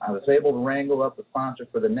 hey, I was able to wrangle up a sponsor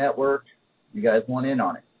for the network. You guys want in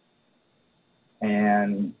on it?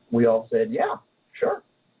 And we all said, yeah, sure.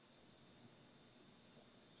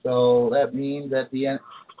 So that means at the end,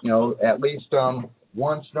 at least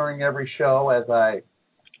once during every show, I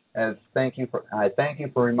thank you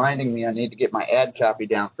for reminding me I need to get my ad copy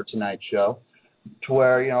down for tonight's show, to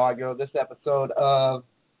where I go, this episode of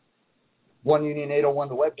 1 Union 801,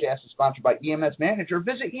 the webcast, is sponsored by EMS Manager.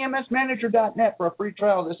 Visit emsmanager.net for a free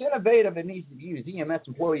trial of this innovative and easy-to-use EMS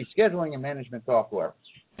employee scheduling and management software.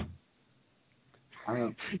 You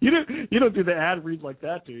don't do the ad read like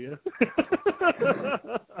that, do you?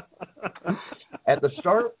 At the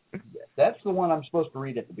start, that's the one I'm supposed to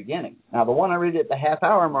read at the beginning. Now, the one I read at the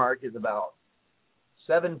half-hour mark is about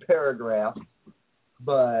 7 paragraphs,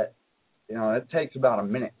 but it takes about a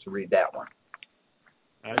minute to read that one.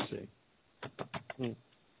 I see.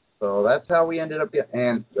 So that's how we ended up getting.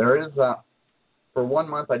 And there is for 1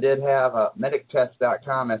 month I did have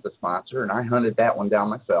medictest.com as a sponsor, and I hunted that one down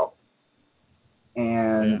myself.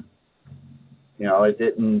 And it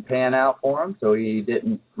didn't pan out for him, so he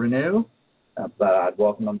didn't renew. But I'd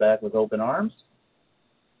welcome him back with open arms.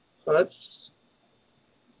 So that's,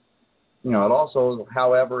 it also,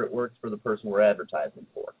 however, it works for the person we're advertising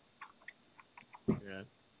for. Yeah.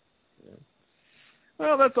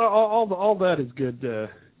 Well, that's all that is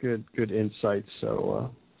good insight.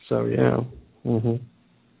 So yeah. Mm-hmm.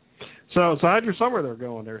 So how'd your summer there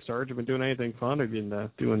going there, Sarge? Have you been doing anything fun? Have you been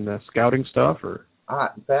doing scouting stuff, or?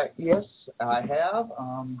 In fact, yes, I have.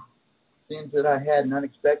 Seems that I had an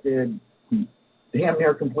unexpected, damn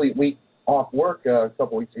near complete week off work a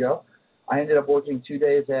couple weeks ago. I ended up working 2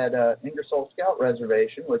 days at Ingersoll Scout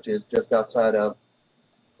Reservation, which is just outside of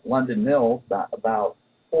London Mills, about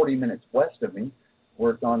 40 minutes west of me.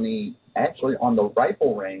 Worked on the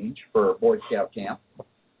rifle range for Boy Scout camp.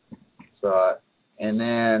 So, and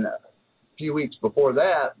then a few weeks before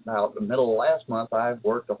that, about the middle of last month, I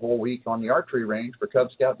worked a whole week on the archery range for Cub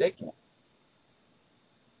Scout day camp.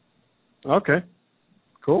 Okay,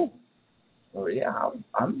 cool. So yeah,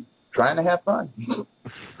 I'm trying to have fun.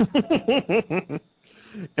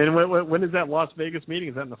 And when is that Las Vegas meeting?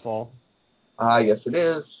 Is that in the fall? Yes, it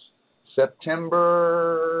is.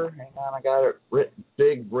 September, hang on, I got it written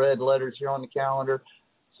big red letters here on the calendar.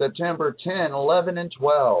 September 10, 11, and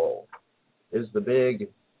 12 is the big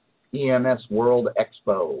EMS World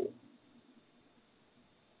Expo.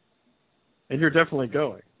 And you're definitely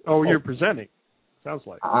going. Oh, you're presenting. Sounds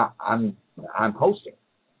like. I'm hosting.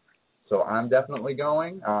 So I'm definitely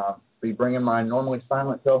going. Be bringing my normally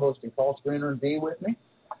silent co-host and call screener D with me.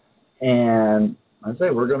 And I say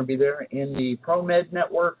we're going to be there in the ProMed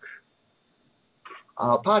Network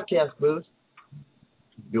podcast booth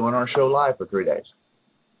doing our show live for 3 days.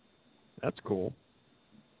 That's cool.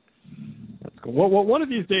 Well, one of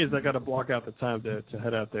these days I got to block out the time to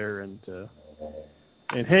head out there and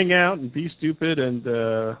hang out and be stupid and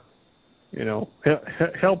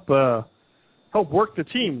help work the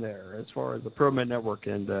team there as far as the ProMed Network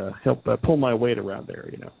and help pull my weight around there.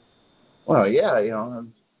 Well, yeah,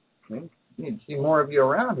 we need to see more of you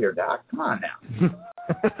around here, Doc. Come on now.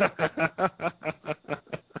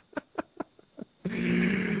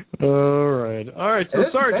 All right. So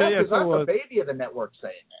sorry, I'm the baby of the network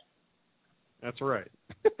saying that. That's right.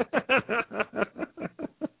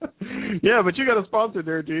 Yeah, but you got a sponsor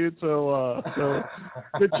there, dude. So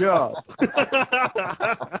good job.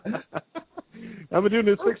 I've been doing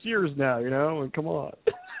this 6 years now, and come on.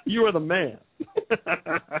 You are the man.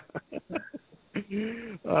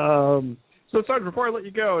 So, Sergeant, before I let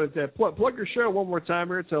you go, plug your show one more time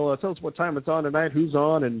here. Tell us what time it's on tonight, who's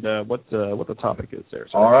on, and what the topic is there.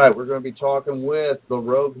 Sergeant. All right, we're going to be talking with the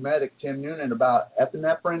Rogue Medic, Tim Noonan, about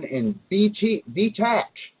epinephrine and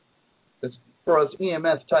detach. It's for us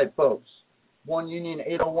EMS-type folks. 1 Union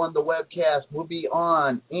 801, the webcast, will be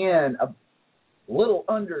on in a little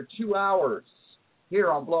under 2 hours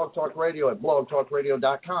here on Blog Talk Radio at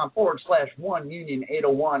blogtalkradio.com/1 Union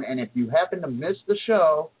 801. And if you happen to miss the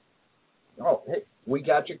show, hey, we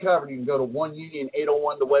got you covered. You can go to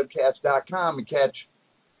 1union801thewebcast.com and catch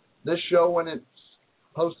this show when it's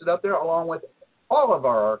posted up there, along with all of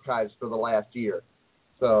our archives for the last year.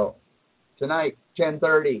 So tonight,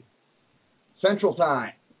 10:30 Central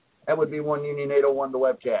Time. That would be 1 Union 801 the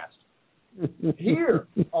webcast here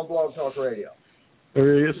on Blog Talk Radio.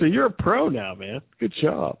 So you're a pro now, man. Good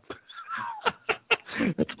job.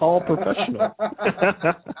 It's all professional.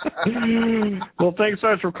 Well, thanks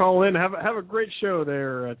so much for calling in. Have a great show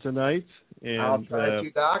there tonight. And I'll try to,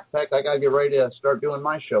 Doc. In fact, I got to get ready to start doing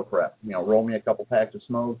my show prep. Roll me a couple packs of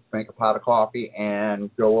smoke, make a pot of coffee, and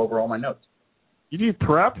go over all my notes. You do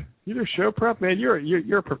prep? You do show prep? Man,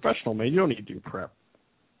 you're a professional, man. You don't need to do prep.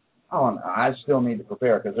 Oh, no, I still need to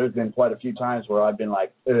prepare because there's been quite a few times where I've been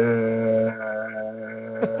like, In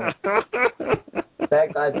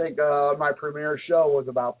fact, I think my premiere show was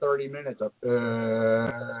about 30 minutes of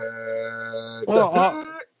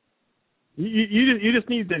You just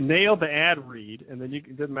need to nail the ad read, and then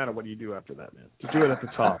it doesn't matter what you do after that, man. Just do it at the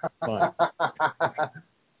top. Fine.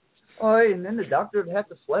 Oh, and then the doctor would have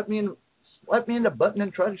to slap me in the button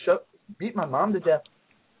and try to beat my mom to death.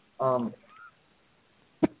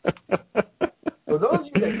 For those of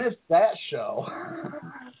you that missed that show.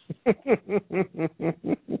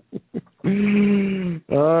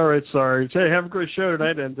 All right, sorry. Hey, have a great show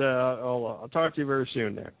tonight, and I'll talk to you very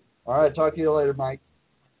soon there. All right, talk to you later, Mike.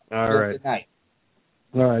 All right. Good night.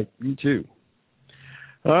 All right, you too.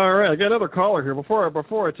 All right, I got another caller here.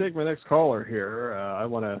 Before I take my next caller here, I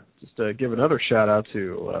want to just give another shout out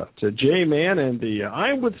to J-Man and the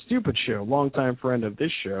I'm With Stupid show, longtime friend of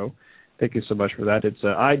this show. Thank you so much for that. It's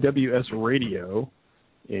IWS Radio,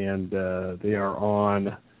 and they are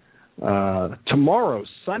on tomorrow,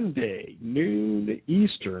 Sunday, noon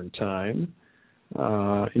Eastern time.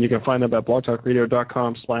 And you can find them at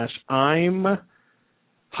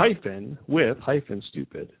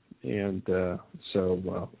blogtalkradio.com/I'm-with-stupid. And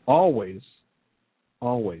so always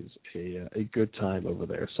a good time over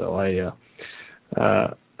there. So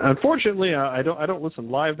unfortunately, I don't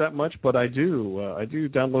listen live that much, but I do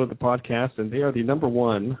download the podcast, and they are the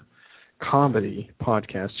 #1 comedy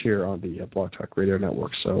podcast here on the Blog Talk Radio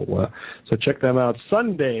Network. So check them out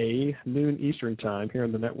Sunday noon Eastern time here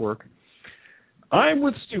on the network. I'm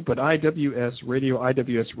With Stupid, IWS Radio,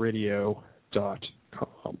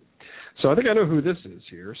 IWSradio.com. So I think I know who this is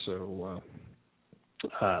here. So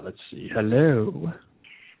let's see. Hello.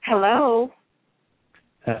 Hello.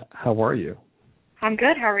 How are you? I'm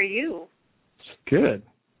good. How are you? Good.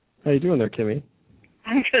 How you doing there, Kimmy?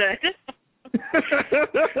 I'm good.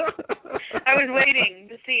 I was waiting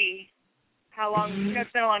to see how long.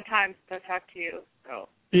 It's been a long time since I talked to you. So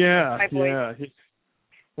yeah.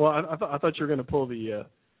 Well, I thought you were going to pull the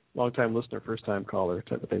long-time listener, first-time caller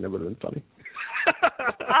type of thing. That would have been funny.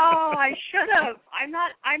 Oh, I should have. I'm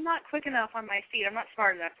not quick enough on my feet. I'm not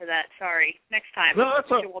smart enough for that. Sorry. Next time. No,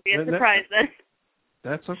 that's okay. It will be a surprise then.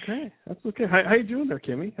 That's okay. How you doing there,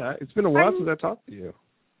 Kimmy? It's been a while since I talked to you.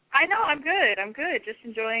 I know. I'm good. Just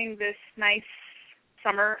enjoying this nice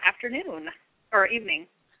summer afternoon or evening.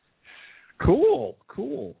 Cool.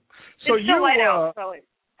 So it's still light out.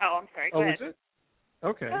 I'm sorry. Go ahead. Is it?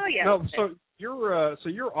 Okay. Oh yeah. No, so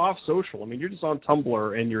you're off social. I mean, you're just on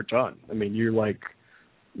Tumblr and you're done. I mean, you're like,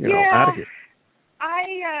 out of here.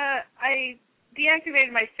 I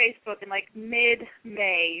deactivated my Facebook in like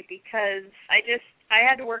mid-May because I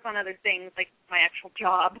had to work on other things like my actual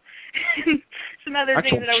job, some other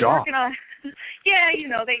things that I was working on. Yeah,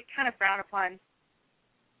 they kind of frown upon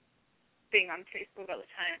being on Facebook all the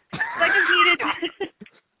time. So I just needed.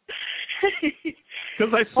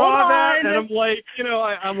 Because I saw that, and I'm like,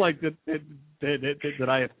 I'm like, did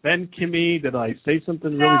I offend Kimmy? Did I say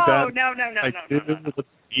something really bad? No.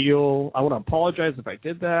 I want to apologize if I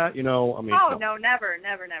did that. No, never.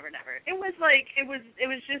 It was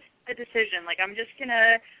just a decision. Like, I'm just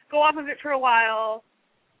gonna go off of it for a while,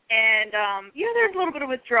 and there's a little bit of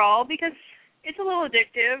withdrawal because it's a little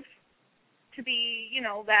addictive to be,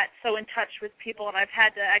 that so in touch with people, and I've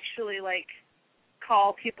had to actually,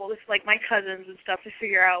 call people, just like my cousins and stuff, to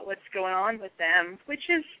figure out what's going on with them, which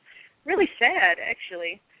is really sad,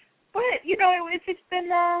 actually. But, it's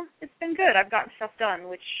been good. I've gotten stuff done,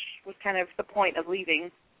 which was kind of the point of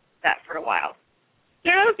leaving that for a while.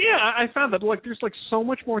 Yeah, I found that, there's, so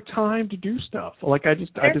much more time to do stuff. I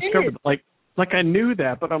discovered, I knew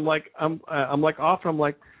that, but I'm wow,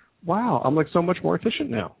 I'm, so much more efficient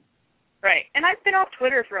now. Right. And I've been off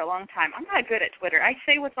Twitter for a long time. I'm not good at Twitter. I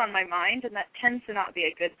say what's on my mind, and that tends to not be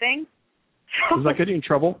a good thing. Does that get you in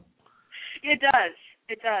trouble? It does.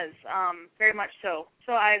 It does. Very much so.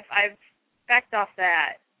 So I've backed off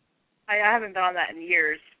that. I haven't been on that in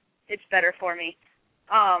years. It's better for me.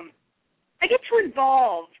 I get too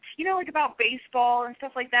involved, about baseball and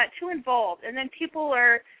stuff like that, too involved. And then people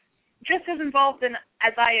are just as involved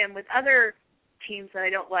as I am with other teams that I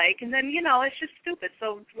don't like. And then, it's just stupid.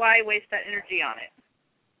 So why waste that energy on it?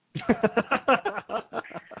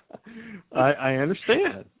 I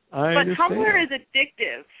understand. But Tumblr is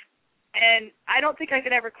addictive. And I don't think I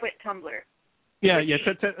could ever quit Tumblr. Yeah.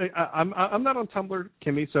 I'm not on Tumblr,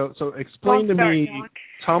 Kimmy. So explain to me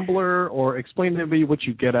Tumblr, or explain to me what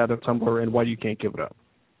you get out of Tumblr and why you can't give it up.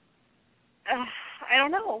 I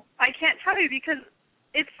don't know. I can't tell you, because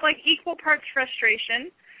it's equal parts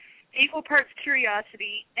frustration, equal parts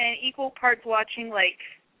curiosity, and equal parts watching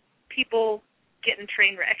people getting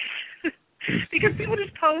train wrecks. Because people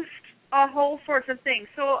just post a whole sorts of things.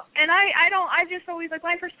 So, and I just always, when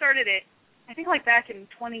I first started it, I think back in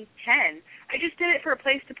 2010, I just did it for a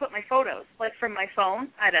place to put my photos, from my phone.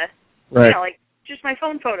 I had just my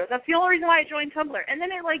phone photos. That's the only reason why I joined Tumblr. And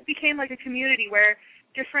then it became a community where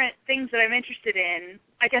different things that I'm interested in,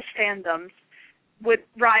 I guess fandoms, would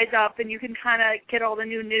rise up, and you can kind of get all the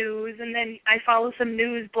new news. And then I follow some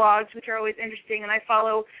news blogs, which are always interesting, and I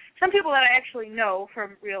follow some people that I actually know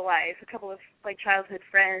from real life, a couple of childhood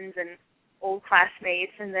friends and old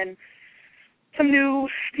classmates, and then some new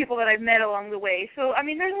people that I've met along the way. So,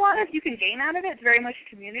 there's a lot you can gain out of it. It's very much a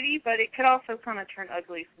community, but it could also kind of turn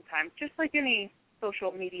ugly sometimes, just like any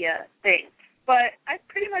social media thing. But I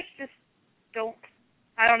pretty much just don't,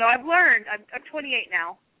 I don't know. I've learned. I'm 28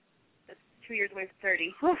 now. That's 2 years away from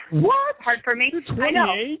 30. What? Hard for me. You're 28? I know.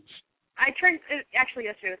 I turned, actually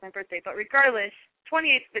yesterday was my birthday, but regardless,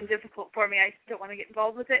 28's been difficult for me. I don't want to get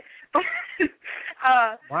involved with it. But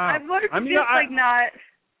wow. I've learned to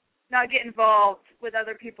not get involved with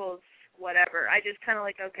other people's whatever. I just kind of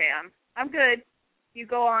okay, I'm good. You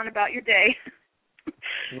go on about your day.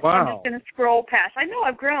 Wow. I'm just going to scroll past. I know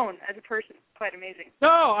I've grown as a person. Quite amazing. No,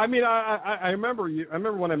 I remember you. I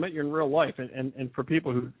remember when I met you in real life, and for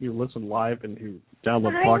people who listen live and who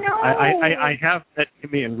download podcasts, I have met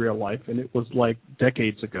Kimmy in real life, and it was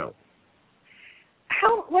decades ago.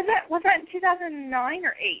 How was that? Was that in 2009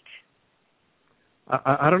 or 8?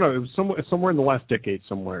 I don't know. It was somewhere in the last decade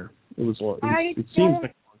somewhere. It seems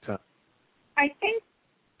like a long time. I think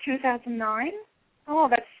 2009. Oh,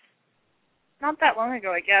 that's not that long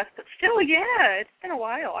ago, I guess. But still, yeah, it's been a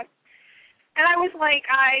while. And I was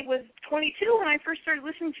I was 22 when I first started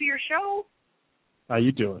listening to your show. How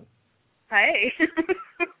you doing? Hey.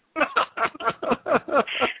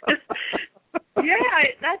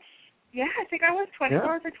 I think I was 24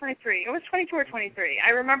 or 23. I was 22 or 23. I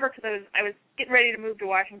remember because I was getting ready to move to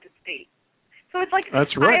Washington State. So it's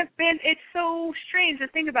that's right. It's so strange to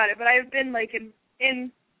think about it, but I've been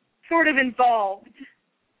in sort of involved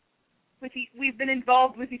we've been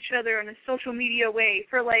involved with each other in a social media way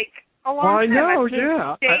for a long time. I know,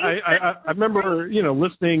 yeah. I remember,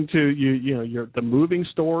 listening to your the moving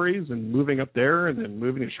stories and moving up there and then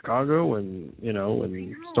moving to Chicago and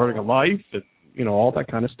and starting a life and all that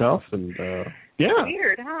kind of stuff and yeah.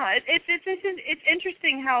 Weird, huh? It's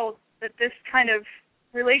interesting how that this kind of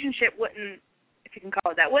relationship wouldn't, if you can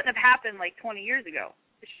call it that, wouldn't have happened 20 years ago.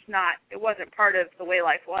 It's just not. It wasn't part of the way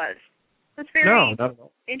life was. It's very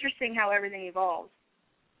interesting how everything evolves.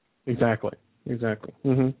 Exactly.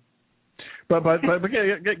 Mm-hmm. But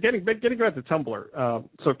getting back to Tumblr.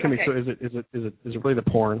 So Kimmy, so is it really the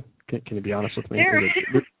porn? Can you be honest with me?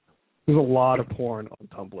 There's a lot of porn on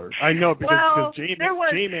Tumblr. I know because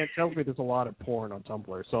J-Man tells me there's a lot of porn on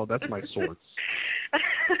Tumblr, so that's my source.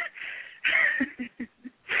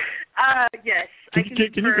 Yes.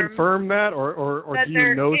 Can you confirm that, or do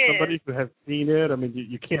you know somebody who has seen it?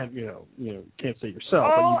 You can't can't say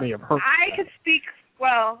yourself, but you may have heard. I could speak.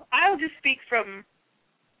 Well, I'll just speak from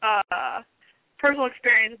personal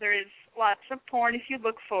experience. There is lots of porn if you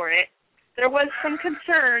look for it. There was some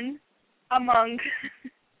concern among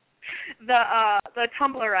the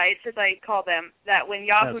Tumblrites, as I call them, that when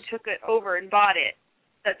Yahoo took it over and bought it,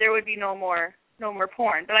 that there would be no more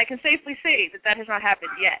porn. But I can safely say that has not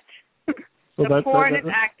happened yet. So the porn is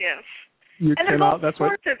active. And there's all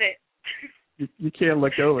sorts of it. You can't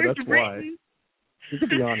let go of it. That's written, why. You can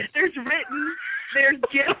be honest. There's written. There's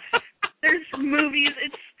GIFs. There's movies.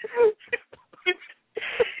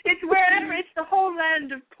 It's wherever. It's the whole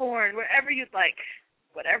land of porn. Wherever you'd like.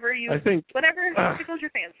 Whatever tickles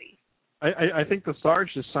your fancy. I think the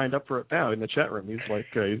Sarge just signed up for it now in the chat room. He's like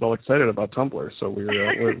he's all excited about Tumblr, so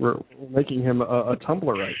we're making him a Tumblr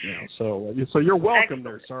right now. So you're welcome. Excellent.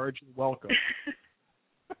 There, Sarge. You're welcome.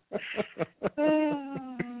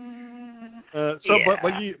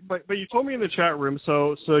 But you told me in the chat room.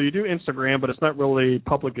 So you do Instagram, but it's not really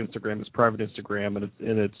public Instagram. It's private Instagram, and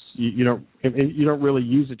it's you don't really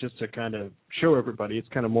use it just to kind of show everybody. It's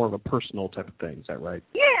kind of more of a personal type of thing. Is that right?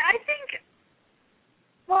 Yeah, I think.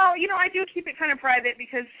 Well, I do keep it kind of private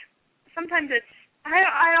because sometimes it's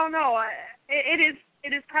I don't know. It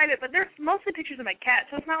is private, but there's mostly pictures of my cat,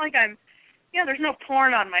 so it's not like I'm. There's no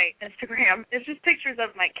porn on my Instagram. It's just pictures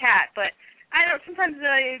of my cat, but. Sometimes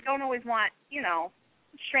I don't always want,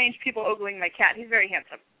 strange people ogling my cat. He's very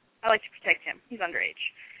handsome. I like to protect him. He's underage.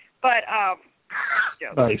 But,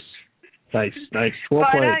 Nice. Well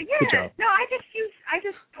played. Yeah. Good job. No, I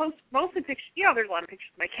just post mostly pictures. There's a lot of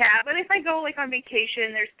pictures of my cat, but if I go, on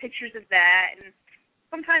vacation, there's pictures of that, and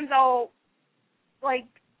sometimes I'll,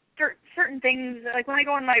 certain things, when I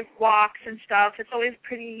go on my walks and stuff, it's always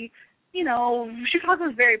pretty...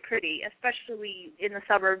 Chicago's very pretty, especially in the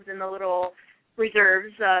suburbs and the little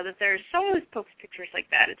reserves that there's. So I always post pictures like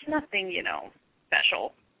that. It's nothing,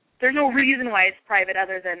 special. There's no reason why it's private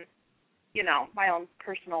other than, my own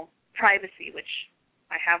personal privacy, which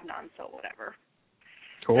I have none, so whatever.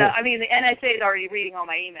 Cool. The NSA is already reading all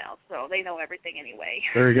my emails, so they know everything anyway.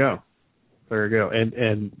 There you go.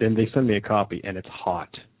 And then they send me a copy, and it's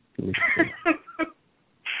hot.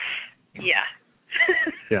 Yeah.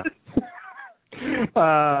 Yeah.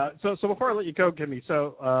 So before I let you go, Kimmy,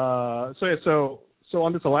 so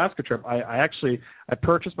on this Alaska trip, I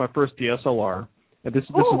purchased my first DSLR, and this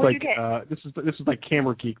is like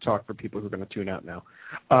camera geek talk for people who are going to tune out now.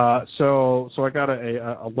 So I got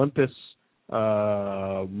a Olympus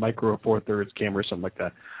Micro Four Thirds camera, something like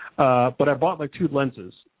that. But I bought 2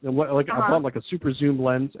 lenses. And I bought a super zoom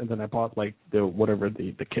lens, and then I bought the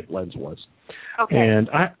kit lens was. Okay. And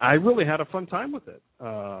I really had a fun time with it,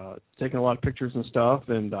 taking a lot of pictures and stuff.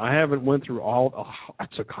 And I haven't went through I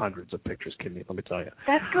took hundreds of pictures, Kimmy, let me tell you.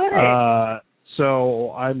 That's good.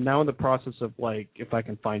 So I'm now in the process of if I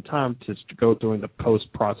can find time to go doing the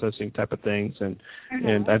post-processing type of things, and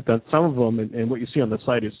I've done some of them, and what you see on the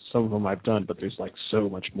site is some of them I've done, but there's so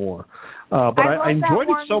much more. But I enjoyed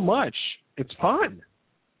it so much. It's fun.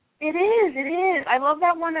 It is. I love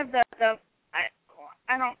that one of the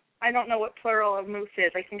I don't know what plural of moose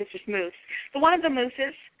is. I think it's just moose. The one of the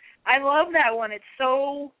mooses. I love that one. It's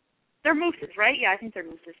so. They're mooses, right? Yeah, I think they're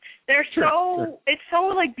mooses. They're sure. It's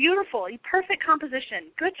so beautiful. Perfect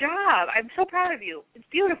composition. Good job. I'm so proud of you. It's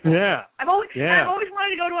beautiful. Yeah. I've always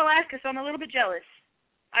wanted to go to Alaska, so I'm a little bit jealous.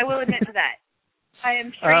 I will admit to that. I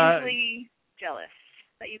am strangely jealous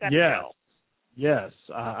that you got to go. Yes,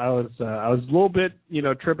 I was a little bit,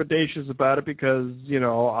 trepidatious about it because,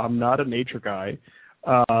 I'm not a nature guy.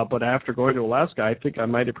 But after going to Alaska, I think I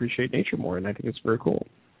might appreciate nature more, and I think it's very cool.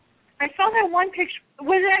 I saw that one picture.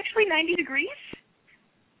 Was it actually 90 degrees?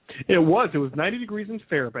 It was. It was 90 degrees in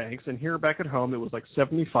Fairbanks, and here back at home it was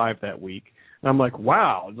 75 that week. And I'm like,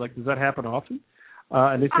 wow. Does that happen often?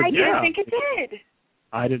 And they said, I didn't think it did.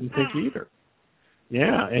 I didn't think either.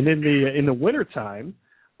 Yeah, and in the wintertime,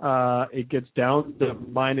 it gets down to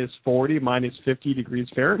minus 40, minus 50 degrees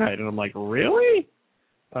Fahrenheit. And I'm like, really?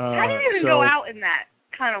 How do you even go out in that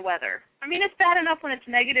kind of weather? I mean, it's bad enough when it's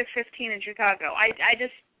negative 15 in Chicago. I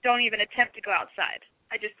just don't even attempt to go outside.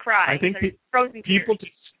 I just cry. I think frozen people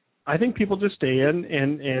tears. I think people just stay in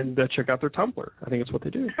and check out their Tumblr. I think it's what they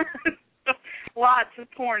do. Lots of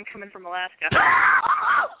porn coming from Alaska.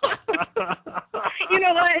 You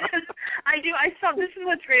know what? I saw. This is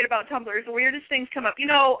what's great about Tumblr. The weirdest things come up. You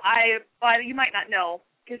might not know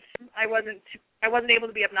because I wasn't able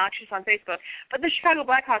to be obnoxious on Facebook. But the Chicago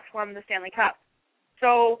Blackhawks won the Stanley Cup.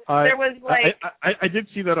 So there was I did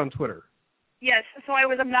see that on Twitter. Yes, so I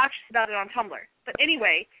was obnoxious about it on Tumblr. But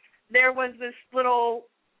anyway, there was this little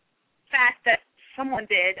fact that someone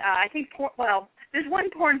did. I think, there's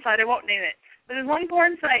one porn site, I won't name it, but there's one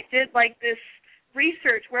porn site did this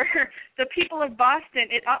research where the people of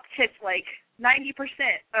Boston, it upticked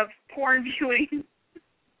 90% of porn viewing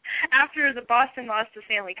after the Boston lost the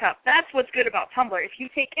Stanley Cup. That's what's good about Tumblr. If you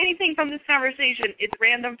take anything from this conversation, it's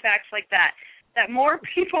random facts like that. That more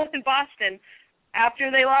people in Boston,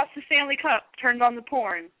 after they lost the Stanley Cup, turned on the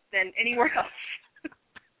porn than anywhere else.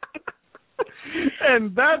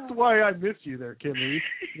 And that's why I miss you there, Kimmy.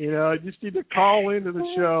 You know, I just need to call into the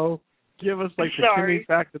show, give us like the Kimmy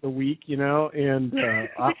fact of the week, you know, and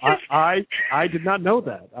I did not know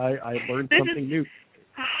that. I learned something new.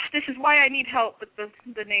 This is why I need help with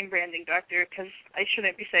the name branding, Doctor, because I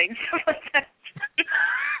shouldn't be saying stuff like that.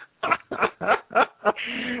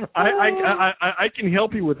 I can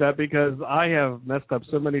help you with that because I have messed up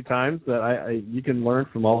so many times that you can learn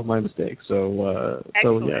from all of my mistakes. So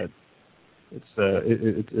yeah, it's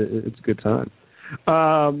a good time.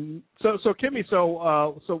 So Kimmy,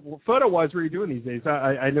 so photo wise, what are you doing these days?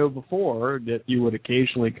 I know before that you would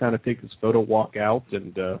occasionally kind of take this photo walk out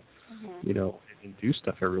and you know, and do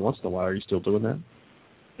stuff every once in a while. Are you still doing that?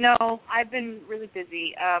 No, I've been really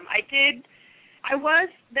busy. I was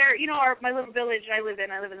there, you know, my little village I live in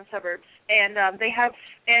the suburbs, and they have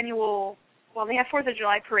they have 4th of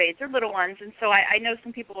July parades. They're little ones, and so I know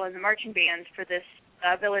some people in the marching band for this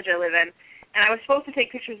village I live in, and I was supposed to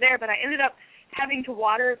take pictures there, but I ended up having to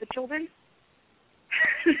water the children,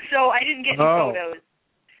 so I didn't get any photos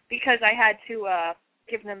because I had to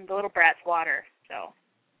give them the little brats water, so.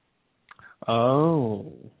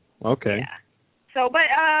 Oh, okay. Yeah. So, but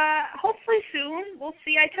hopefully soon. We'll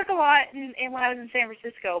see. I took a lot when I was in San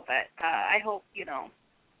Francisco, but I hope, you know,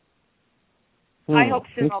 I hope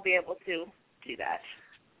soon I'll be able to do that.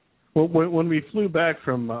 Well, when we flew back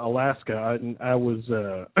from Alaska, I was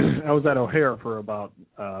at O'Hare for about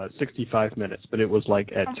 65 minutes, but it was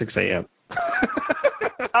like at 6 a.m.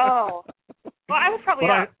 Oh. Well, I was probably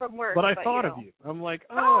out from work. But I thought of you. I'm like,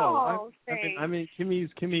 I'm in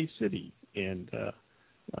Kimmy's city, and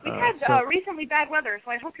we had recently bad weather,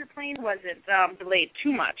 so I hope your plane wasn't delayed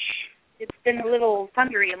too much. It's been a little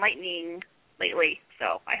thundery and lightning lately,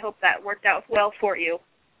 so I hope that worked out well for you.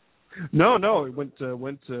 No, it went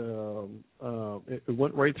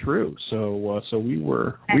right through. So we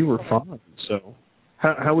were fine. So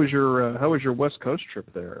how was your West Coast trip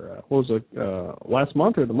there? What was it, last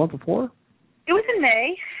month or the month before? It was in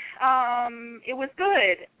May. It was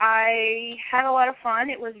good. I had a lot of fun.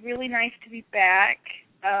 It was really nice to be back.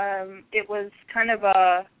 It was kind of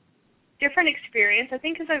a different experience, I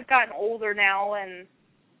think, because I've gotten older now, and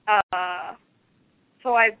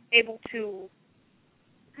so I'm able to,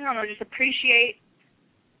 I don't know, just appreciate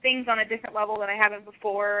things on a different level than I haven't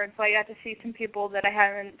before, and so I got to see some people that I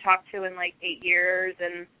haven't talked to in like 8 years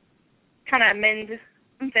and kind of mend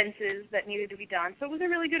some fences that needed to be done. So it was a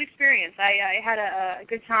really good experience. I had a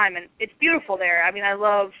good time, and it's beautiful there. I mean, I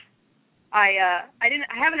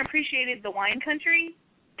haven't appreciated the wine country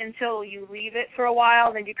until you leave it for a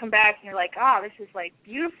while, then you come back and you're like, this is like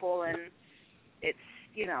beautiful, and it's,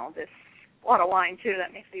 you know, this a lot of wine too,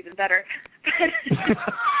 that makes it even better.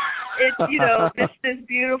 It's, you know, this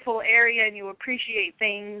beautiful area, and you appreciate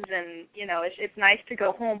things, and, you know, it's nice to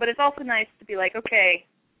go home, but it's also nice to be like, okay,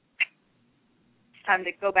 it's time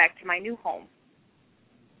to go back to my new home.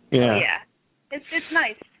 Yeah. Yeah. It's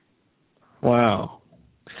nice. Wow.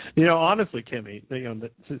 You know, honestly, Kimmy, you know,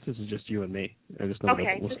 this is just you and me. I just know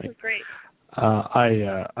okay, this is great.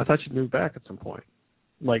 I thought you'd move back at some point,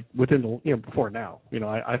 like within the, you know, before now. You know,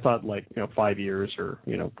 I thought like, you know, 5 years or,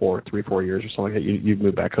 you know, 4 years or something like that. You'd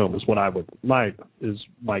move back home is what my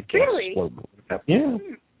guess. Really? Yeah.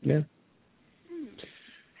 Yeah.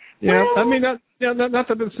 Yeah. Well, I mean, not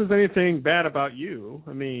that this is anything bad about you.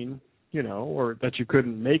 I mean, you know, or that you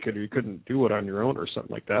couldn't make it or you couldn't do it on your own or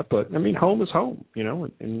something like that. But, I mean, home is home, you know,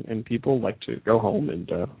 and people like to go home.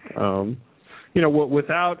 And, you know,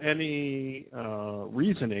 without any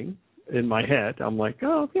reasoning in my head, I'm like,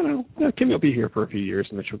 oh, you know, Kimmy will be here for a few years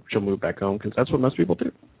and then she'll move back home because that's what most people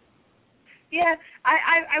do. Yeah,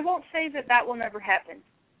 I won't say that will never happen.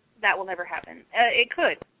 That will never happen. It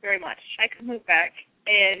could, very much. I could move back.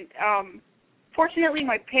 And fortunately,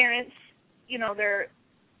 my parents, you know,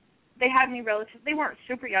 they had me they weren't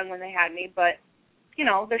super young when they had me, but, you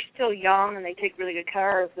know, they're still young and they take really good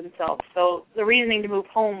care of themselves. So the reasoning to move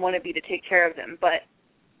home wouldn't be to take care of them. But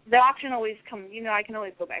the option always comes, you know, I can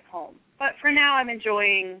always go back home. But for now, I'm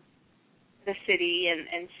enjoying the city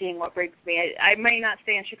and seeing what brings me. I may not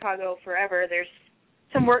stay in Chicago forever. There's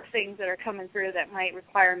some work things that are coming through that might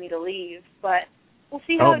require me to leave, but we'll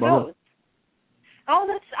see how it goes. Oh,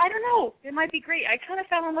 I don't know. It might be great. I kind of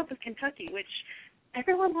fell in love with Kentucky, which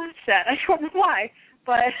everyone laughs at. I don't know why,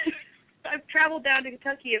 but I've traveled down to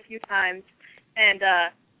Kentucky a few times, and I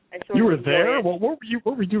sort of You were there? it. Well, what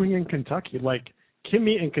were you doing in Kentucky? Like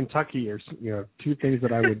Kimmy and Kentucky are, two things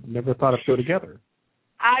that I would never thought of go together.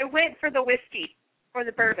 I went for the whiskey or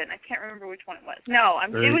the bourbon. I can't remember which one it was. No,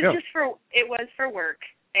 it was for work,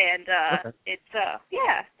 and it's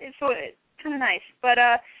kind of nice. But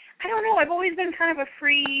I don't know. I've always been kind of a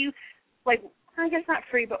free, like, I guess not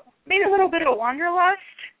free, but maybe a little bit of wanderlust,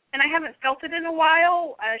 and I haven't felt it in a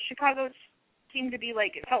while. Chicago seemed to be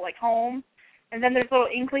like, it felt like home, and then there's little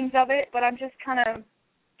inklings of it, but I'm just kind of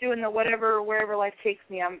doing the wherever life takes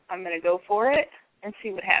me, I'm going to go for it and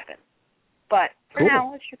see what happens. But for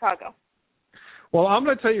now, it's Chicago. Well, I'm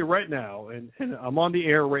going to tell you right now, and I'm on the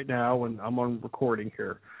air right now, and I'm on recording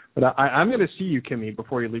here, but I'm going to see you, Kimmy,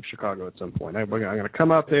 before you leave Chicago at some point. I'm going to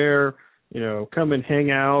come out there, come and hang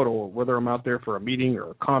out, or whether I'm out there for a meeting or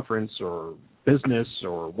a conference or business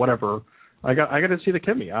or whatever. I got to see the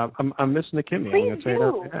Kimmy. I'm missing the Kimmy. Please I'm going to say that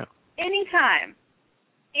right now. Anytime.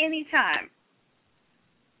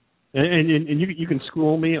 And you can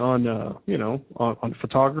school me on on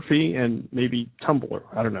photography and maybe Tumblr.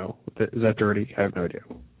 I don't know. Is that dirty? I have no idea.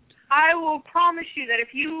 I will promise you that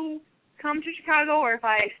if you come to Chicago or if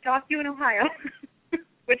I stalk you in Ohio,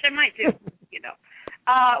 which I might do,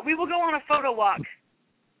 we will go on a photo walk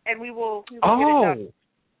and we will get it done.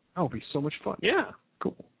 That would be so much fun. Yeah.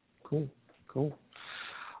 Cool.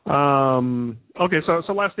 Okay,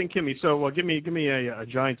 so last thing, Kimmy. So give me a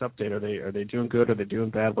Giants update. Are they doing good? Are they doing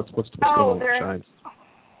bad? What's going on with the Giants?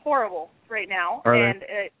 Horrible right now. Are and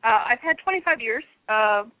I've had 25 years,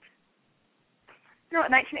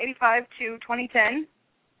 1985 to 2010,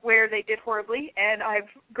 where they did horribly, and I've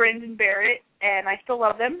grinned and bear it, and I still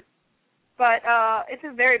love them. But it's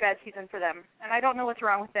a very bad season for them, and I don't know what's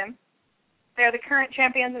wrong with them. They're the current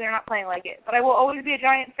champions, and they're not playing like it. But I will always be a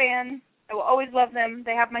Giant fan. I will always love them.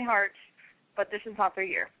 They have my heart, but this is not their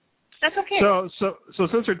year. That's okay. So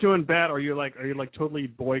since they're doing bad, are you totally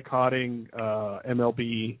boycotting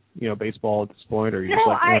MLB, baseball at this point, or are you no,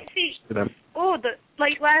 just I see. Them?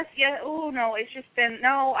 It's just been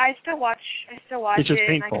I still watch it's just it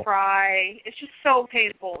painful. And I cry. It's just so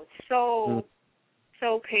painful. It's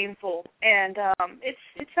so painful, and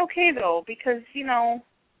it's okay though because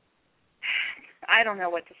I don't know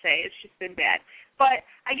what to say. It's just been bad. But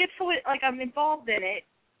I get so, I'm involved in it,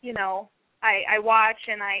 I watch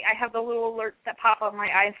and I have the little alerts that pop on my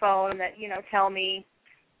iPhone that, tell me,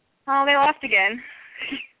 oh, they lost again.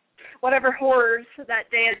 Whatever horrors that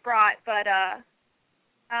day has brought. But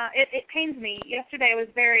it pains me. Yesterday I was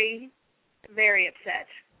very, very upset.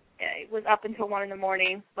 It was up until 1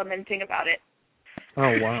 a.m. lamenting about it.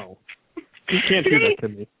 Oh, wow. You can't do that to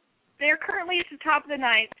me. They're currently at the top of the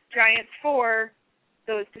ninth. Giants 4,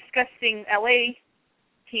 those disgusting L.A.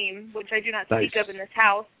 team, which I do not speak of in this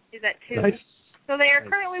house, is at 2. Nice. So they are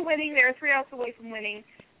currently winning. They are 3 outs away from winning.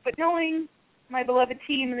 But knowing my beloved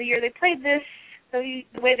team and the year they played the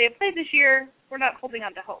way they have played this year, we're not holding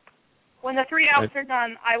on to hope. When the 3 outs are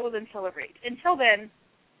done, I will then celebrate. Until then,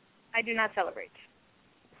 I do not celebrate.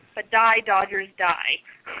 But die, Dodgers, die.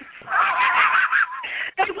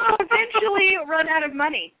 They will eventually run out of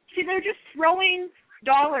money. See, they're just throwing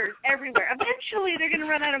dollars everywhere. Eventually, they're going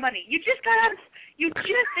to run out of money. They just got out of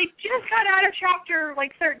chapter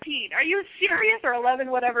 13. Are you serious? Or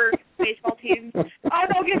 11, whatever baseball teams. Oh,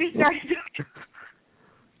 don't get me started.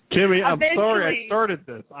 Kimmy, I'm sorry I started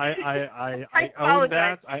this. I own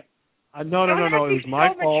that. No. It was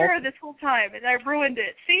my fault. I was so mature this whole time, and I ruined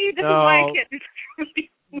it. See, this is why I can't do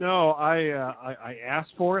this. No, I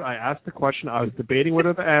asked for it. I asked the question. I was debating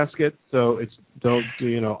whether to ask it. So it's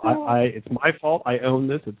it's my fault. I own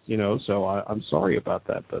this. It's so I'm sorry about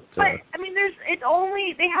that. But I mean,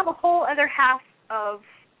 they have a whole other half of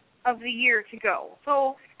the year to go.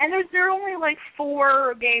 So they're only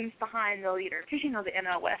 4 games behind the leader because the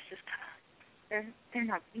NL West is kind of they're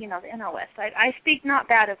not the NL West. I speak not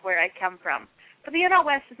bad of where I come from, but the NL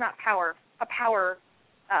West is not a power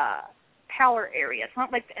area. It's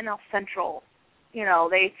not like the NL Central.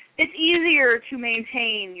 It's easier to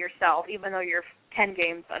maintain yourself even though you're 10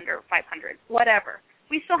 games under 500. Whatever.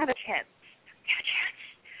 We still have a chance.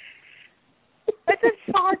 It's a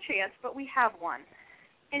small chance, but we have one.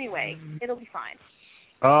 Anyway, it'll be fine.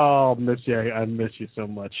 Oh, I miss you so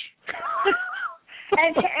much.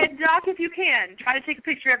 and Doc, if you can, try to take a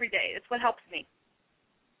picture every day. It's what helps me.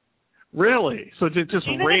 Really? So just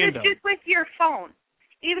even random? Even if it's just with your phone.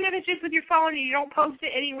 Even if it's just with your phone and you don't post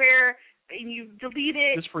it anywhere and you delete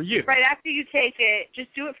it. Just for you. Right after you take it.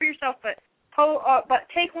 Just do it for yourself, but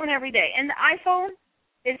take one every day. And the iPhone,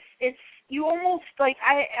 it's you almost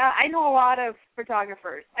I know a lot of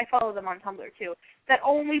photographers. I follow them on Tumblr too. That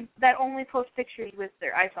only post pictures with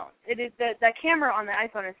their iPhone. It is the camera on the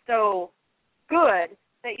iPhone is so good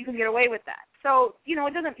that you can get away with that. So, you know,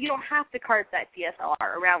 you don't have to cart that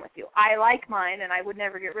DSLR around with you. I like mine, and I would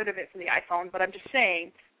never get rid of it for the iPhone, but I'm just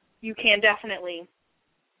saying you can definitely,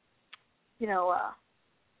 you know.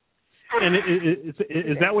 And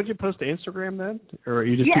is that what you post to Instagram then? Or are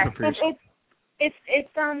you just keep it for yourself?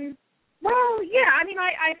 Well, yeah, I mean,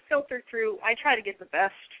 I filter through. I try to get the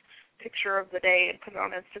best picture of the day and put it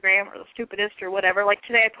on Instagram or the stupidest or whatever. Like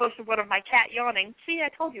today I posted one of my cat yawning. See, I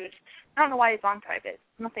told you. I don't know why it's on private.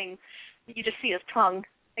 Nothing. You just see his tongue.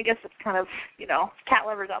 I guess it's kind of, you know, cat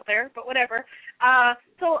lovers out there, but whatever.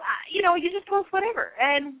 You know, you just post whatever.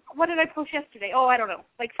 And what did I post yesterday? Oh, I don't know,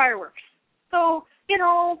 like fireworks. So, you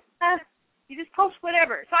know, you just post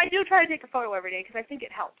whatever. So I do try to take a photo every day because I think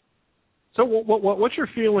it helps. So what's your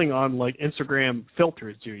feeling on, like, Instagram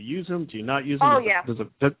filters? Do you use them? Do you not use them? Oh, yeah. Does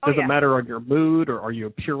it matter on your mood, or are you a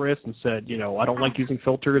purist and said, you know, I don't like using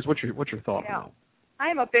filters? What's your thought on that? I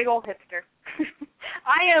am a big old hipster.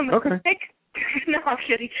 I am thick. No, I'm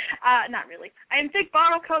kidding. Not really. I am thick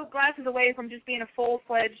bottle coat glasses away from just being a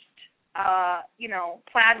full-fledged, you know,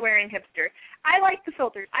 plaid-wearing hipster. I like the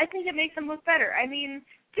filters. I think it makes them look better. I mean,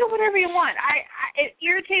 do whatever you want. It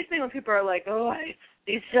irritates me when people are like, oh,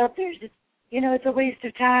 these filters, you know, it's a waste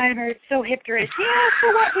of time, or it's so hipsterish. Yeah,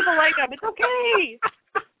 so what? People like them. It's okay.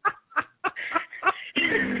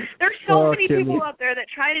 There's so many people out there that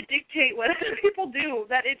try to dictate what other people do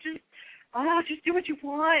that it just, just do what you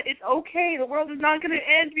want. It's okay. The world is not going to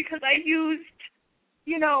end because I used,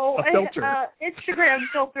 you know, an Instagram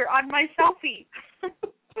filter on my selfie.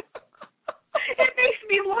 It makes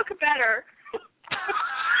me look better.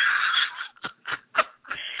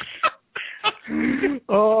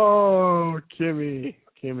 Oh, Kimmy.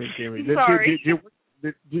 Sorry. Do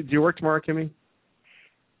you work tomorrow, Kimmy?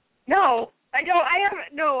 No, I don't.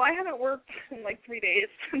 I haven't worked in like 3 days.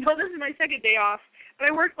 No, this is my second day off. But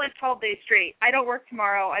I worked like 12 days straight. I don't work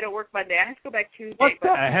tomorrow. I don't work Monday. I have to go back Tuesday. What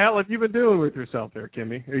the hell have you been doing with yourself there,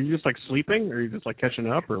 Kimmy? Are you just like sleeping, or are you just like catching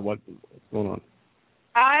up, or what's going on?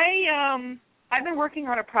 I've been working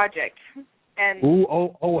on a project, and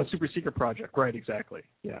a super secret project, right? Exactly.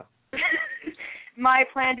 Yeah. My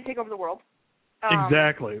plan to take over the world.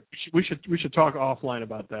 Exactly. We should talk offline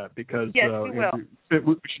about that because yes, we will.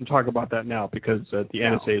 We should talk about that now because the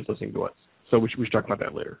NSA is listening to us. So we should talk about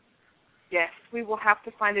that later. Yes, we will have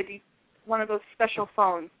to find one of those special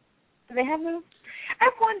phones. Do they have those?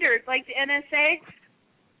 I've wondered, like the NSA,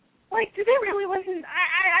 like, do they really listen?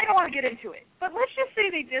 I don't want to get into it, but let's just say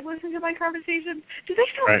they did listen to my conversations. Do they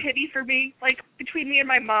feel pity for me, like between me and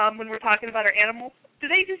my mom when we're talking about our animals? Do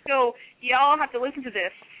they just go, y'all have to listen to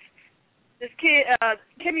this? This kid,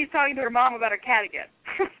 Kimmy's talking to her mom about her cat again.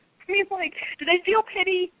 I mean, like, do they feel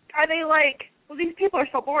pity? Are they like, well, these people are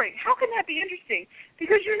so boring. How can that be interesting?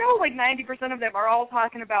 Because you know, like 90% of them are all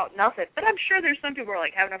talking about nothing. But I'm sure there's some people who are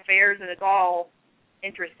like having affairs and it's all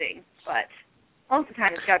interesting. But most of the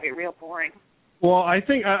time, it's got to be real boring. Well, I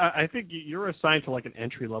think you're assigned to like an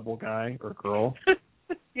entry-level guy or girl.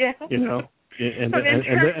 Yeah. You know, and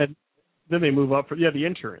then they move up the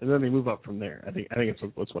intern, and then they move up from there. I think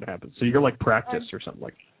that's what happens. So you're like practice or something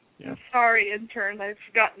like. Yeah. I'm sorry, intern. I've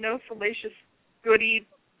got no salacious goodie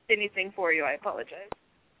anything for you. I apologize.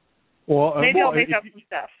 Well, maybe I'll make up some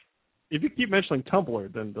stuff. If you keep mentioning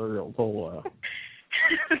Tumblr, then they'll be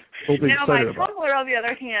now, my excited about Tumblr, on the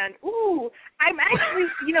other hand, I'm actually,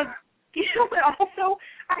 you know what, also,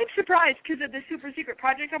 I'm surprised because of the super secret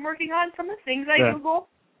project I'm working on, some of the things I Google,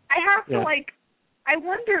 I have to, like, I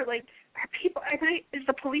wonder, like, is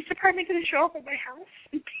the police department going to show up at my house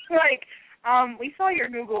and be like, we saw your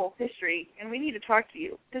Google history and we need to talk to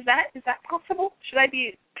you. Is that possible? Should I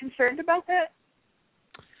be concerned about that?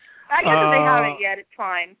 I guess if they haven't yet, it's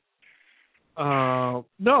fine.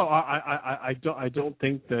 No, I don't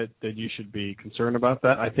think that you should be concerned about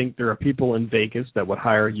that. I think there are people in Vegas that would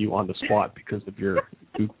hire you on the spot because of your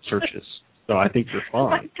Google searches. So I think you're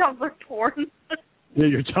fine. My Tumblr porn. Yeah,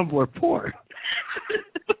 your Tumblr porn.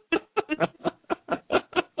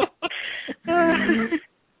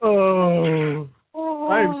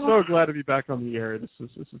 I'm so glad to be back on the air. This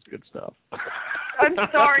is good stuff. I'm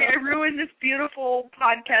sorry, I ruined this beautiful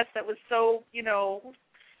podcast that was so, you know,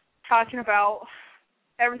 talking about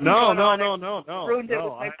everything. No. Ruined it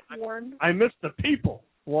with my porn. I missed the people.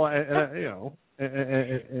 Well, you know,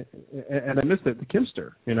 and I missed the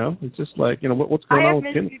Kimster. You know, it's just like, you know, what's going on with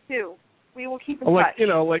Kim? I have missed you too. We will keep in touch. Like, you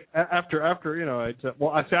know, like after you know, I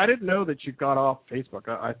didn't know that you got off Facebook.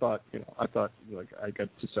 I thought like I got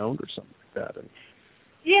disowned or something like that. And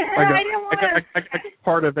yeah, I didn't want to. I got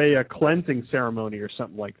part of a cleansing ceremony or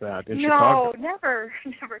something like that in No, Chicago. never.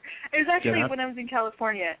 It was actually when I was in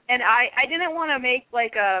California, and I didn't want to make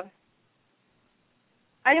like a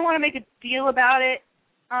I didn't want to make a deal about it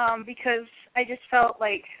because I just felt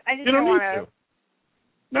like I just didn't want to.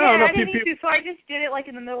 No, I didn't need to, so I just did it like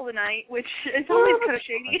in the middle of the night, which is always kind of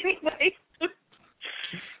shady anyway.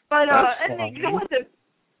 But and then, you know what?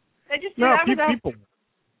 I just did people.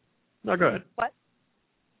 No, go ahead. What?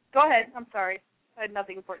 Go ahead. I'm sorry. I had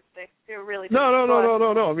nothing important to say. They were really No.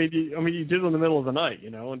 I mean, you did it in the middle of the night,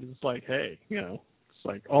 and it's like, hey, it's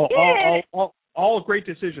like all great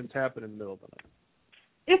decisions happen in the middle of the night.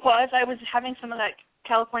 It was. I was having some of that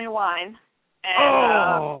California wine,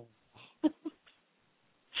 and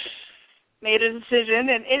made a decision,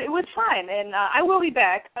 and it was fine. And I will be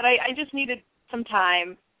back, but I just needed some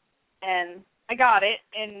time, and I got it.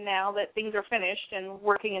 And now that things are finished and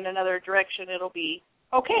working in another direction, it'll be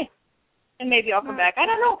okay. And maybe I'll come back. I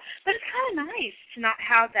don't know, but it's kind of nice to not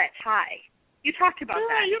have that tie. You talked about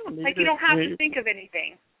that. You don't need you don't have to think of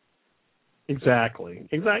anything. Exactly.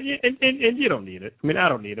 And you don't need it. I mean, I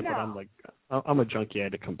don't need it, but I'm a junkie. I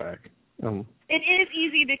had to come back. It is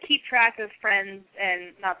easy to keep track of friends,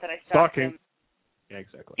 and not that I stalk them. Yeah,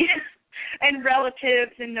 exactly. And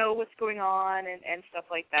relatives, and know what's going on, and stuff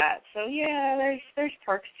like that. So yeah, there's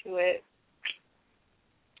perks to it.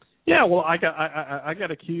 Yeah, well, I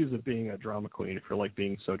got accused of being a drama queen for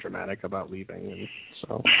being so dramatic about leaving, and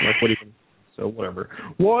so whatever.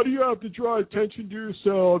 Why do you have to draw attention to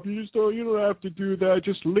yourself? You don't have to do that.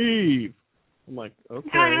 Just leave. I'm like,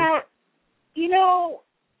 okay.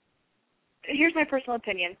 Here's my personal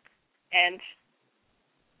opinion, and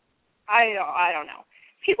I don't know.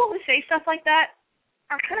 People who say stuff like that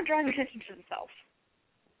are kind of drawing attention to themselves.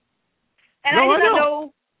 And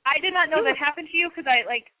I did not know that happened to you because I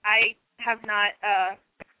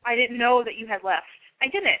didn't know that you had left. I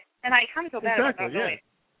didn't, and I kind of feel bad about not knowing.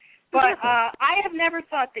 But I have never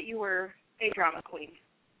thought that you were a drama queen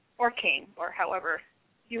or king or however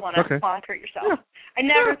you want to moniker yourself. Yeah. I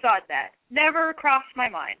never thought that. Never crossed my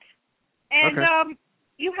mind. And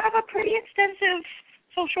you have a pretty extensive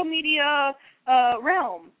social media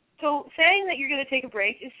realm. So saying that you're going to take a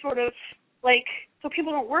break is sort of so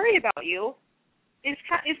people don't worry about you is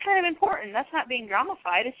kind of important. That's not being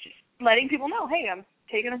dramified. It's just letting people know, hey, I'm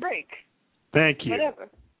taking a break. Thank you. Whatever.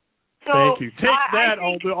 So, thank you. Take that,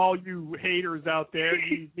 all you haters out there,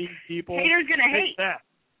 you mean people. Haters gonna hate. That.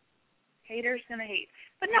 Haters gonna hate.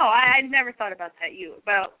 But no, I never thought about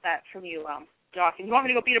that from you, Dawkins. You want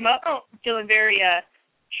me to go beat him up? Oh, feeling very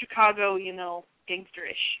Chicago,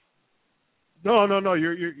 gangsterish. No.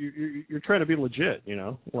 You're trying to be legit. I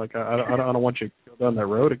don't want you to go down that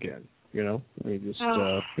road again.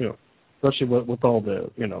 Especially with all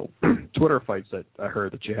the Twitter fights that I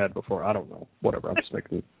heard that you had before. I don't know. Whatever. I'm just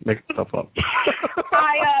making stuff up.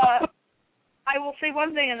 I will say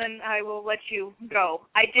one thing and then I will let you go.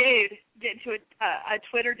 I did get into a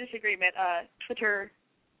Twitter disagreement. Twitter.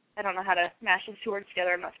 I don't know how to mash those two words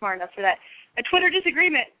together. I'm not smart enough for that. A Twitter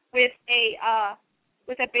disagreement with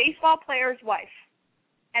a baseball player's wife,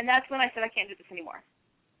 and that's when I said I can't do this anymore.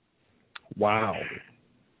 Wow.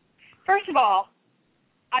 First of all,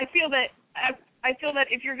 I feel that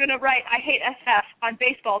if you're going to write "I hate SF" on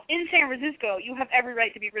baseballs in San Francisco, you have every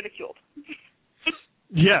right to be ridiculed.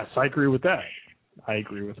 Yes, I agree with that.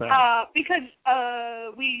 Because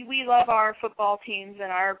we love our football teams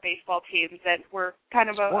and our baseball teams, and we're kind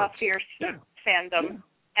of a fierce fandom,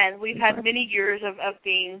 and we've had many years of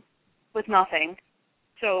being with nothing.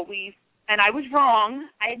 So and I was wrong.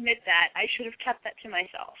 I admit that. I should have kept that to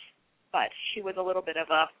myself. But she was a little bit of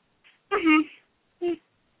a.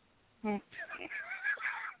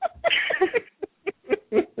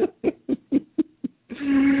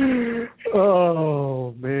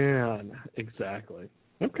 Oh man, exactly.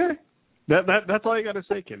 Okay, that's all you got to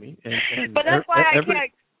say, Kimmy. And but that's why I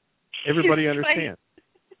can't. Everybody understands.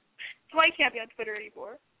 That's why I can't be on Twitter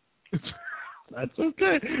anymore. That's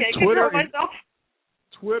okay.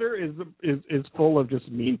 Twitter is full of just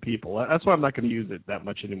mean people. That's why I'm not going to use it that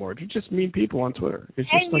much anymore. It's just mean people on Twitter. It's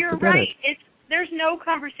just and you're right. There's no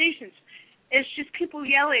conversations. It's just people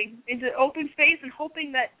yelling into open space and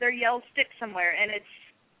hoping that their yells stick somewhere, and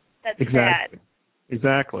that's exactly. bad.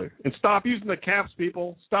 Exactly. And stop using the caps,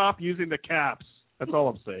 people. Stop using the caps. That's all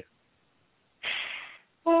I'm saying.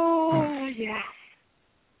 Oh, yeah.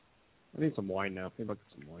 I need some wine now. Maybe I'll get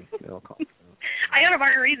some wine. Yeah, I'll call it. I got a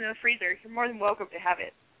margarita in the freezer. You're more than welcome to have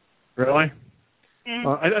it. Really? Mm-hmm.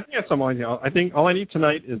 I think I have some wine. I think all I need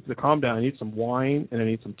tonight is to calm down. I need some wine and I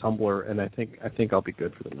need some tumbler, and I think I'll be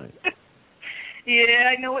good for the night. Yeah,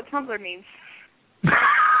 I know what tumbler means.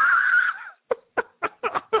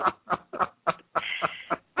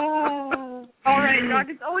 All right, Doc.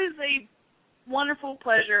 It's always a wonderful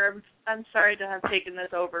pleasure. I'm sorry to have taken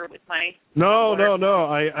this over with my. No.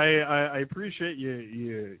 I appreciate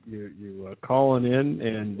you calling in,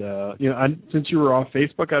 and since you were off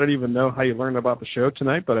Facebook, I don't even know how you learned about the show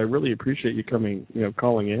tonight, but I really appreciate you calling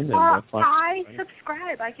in. And I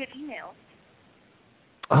subscribe. I get emails.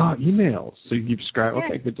 Emails. So you subscribe. Yes.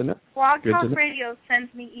 Okay, good to know. Blog Talk Radio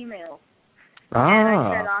sends me emails. And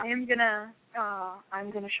I said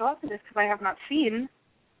I'm gonna show up to this because I have not seen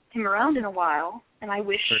him around in a while, and I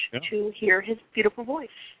wish to hear his beautiful voice.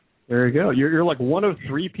 There you go. You're like one of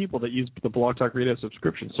 3 people that use the Blog Talk Radio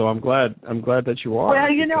subscription, so I'm glad that you are. Well,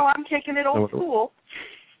 I'm kicking it old school.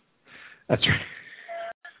 That's right.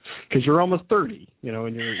 Because you're almost 30,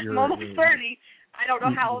 and you're I'm almost 30. I don't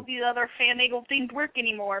know how these other finagled things work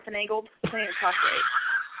anymore. Finagled. Can't talk right.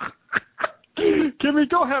 Kimmy,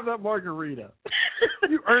 go have that margarita.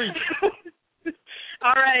 You earned it.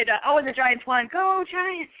 All right. And the Giants won. Go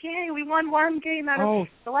Giants! Yay! We won one game out of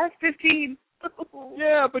the last 15.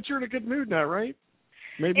 Yeah, but you're in a good mood now, right?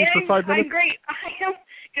 Maybe for 5 minutes. I'm great. I am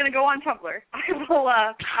gonna go on Tumblr. I will.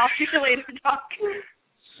 I'll see you later, Doc.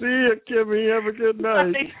 See you, Kimmy. Have a good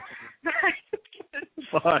night.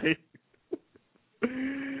 Bye. Bye.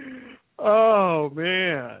 Oh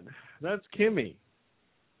man, that's Kimmy.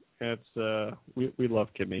 That's we love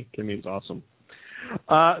Kimmy. Kimmy's awesome.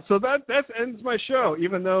 So that ends my show.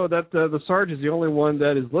 Even though that the Sarge is the only one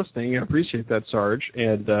that is listening, I appreciate that, Sarge.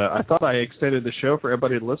 And I thought I extended the show for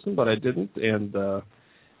everybody to listen, but I didn't. And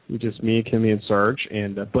it's just me, Kimmy, and Sarge.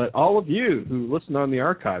 And but all of you who listened on the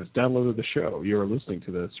archives, downloaded the show, you are listening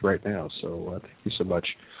to this right now. So thank you so much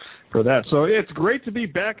for that. So it's great to be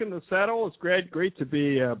back in the saddle. It's great to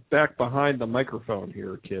be back behind the microphone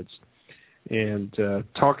here, kids, and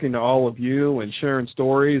talking to all of you and sharing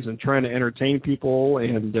stories and trying to entertain people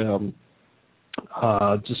and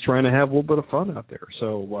just trying to have a little bit of fun out there.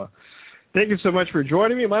 So thank you so much for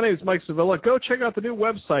joining me. My name is Mike Sevilla. Go check out the new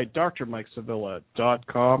website,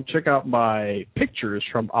 DrMikeSevilla.com. Check out my pictures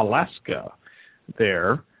from Alaska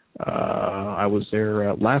there. I was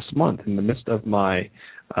there last month in the midst of my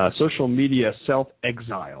social media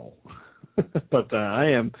self-exile. But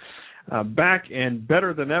I am back and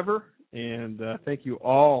better than ever. And thank you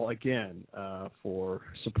all again for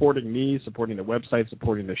supporting me, supporting the website,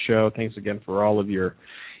 supporting the show. Thanks again for all of your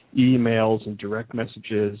emails and direct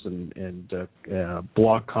messages and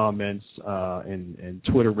blog comments and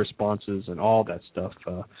Twitter responses and all that stuff.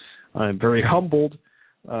 I'm very humbled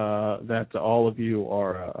that all of you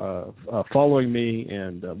are following me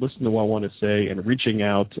and listening to what I want to say and reaching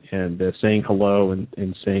out and saying hello and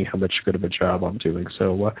saying how much good of a job I'm doing.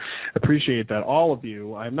 So appreciate that, all of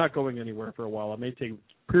you. I'm not going anywhere for a while. I may take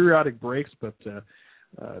periodic breaks, but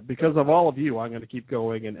because of all of you, I'm going to keep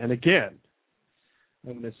going. And again,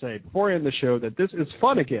 I'm going to say before I end the show that this is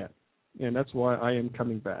fun again, and that's why I am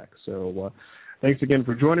coming back. So thanks again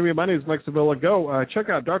for joining me. My name is Mike Sevilla. Go check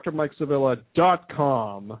out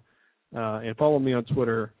DrMikeSevilla.com and follow me on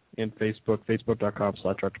Twitter and Facebook,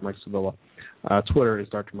 Facebook.com/DrMikeSevilla. Twitter is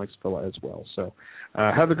Dr. Mike Sevilla as well. So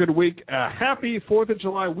have a good week. Happy 4th of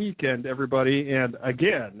July weekend, everybody. And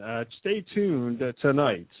again, stay tuned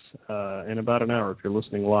tonight in about an hour if you're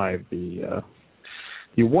listening live. The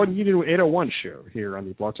One Unit 801 show here on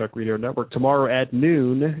the Blog Talk Radio Network. Tomorrow at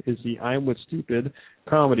noon is the I'm With Stupid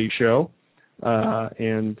comedy show.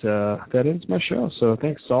 And that ends my show. So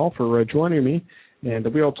thanks all for joining me. And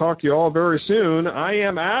we'll talk to you all very soon. I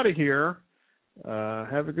am out of here.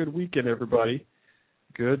 Have a good weekend, everybody.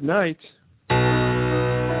 Good night.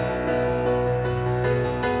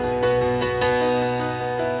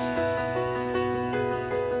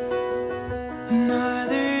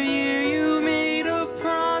 Another year you made a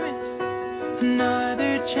promise,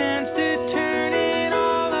 another chance to turn it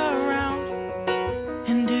all around,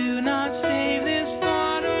 and do not save this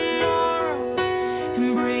for tomorrow.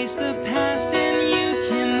 Embrace the past and you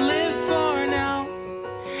can live for now,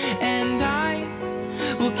 and I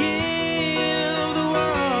will give the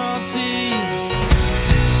world to you.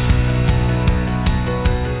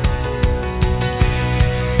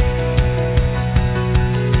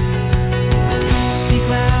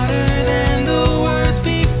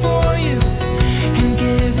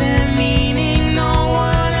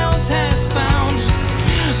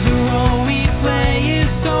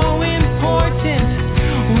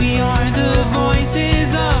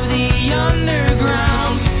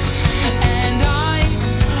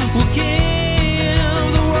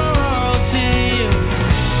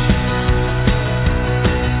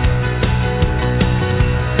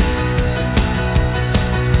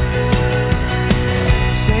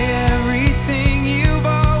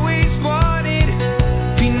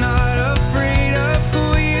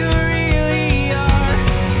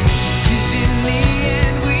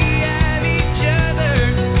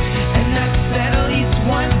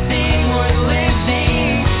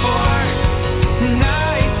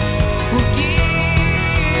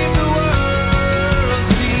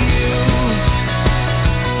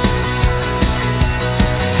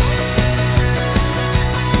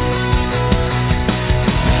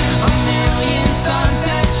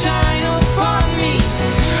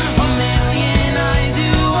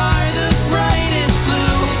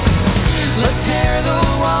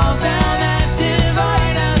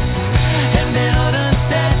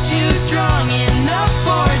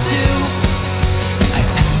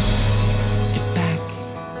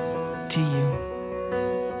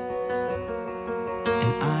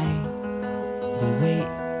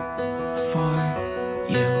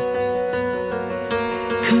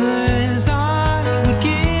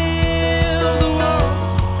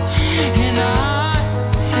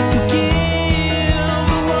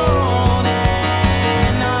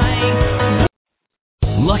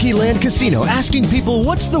 Casino asking people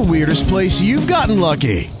what's the weirdest place you've gotten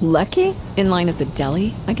lucky. Lucky? In line at the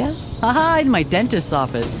deli, I guess? Aha, in my dentist's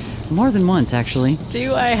office. More than once, actually.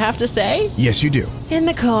 Do I have to say? Yes, you do. In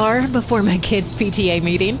the car before my kids' PTA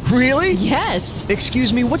meeting. Really? Yes.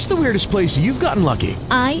 Excuse me, what's the weirdest place you've gotten lucky?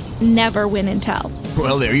 I never win and tell.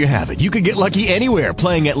 Well, there you have it. You can get lucky anywhere,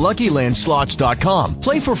 playing at LuckyLandSlots.com.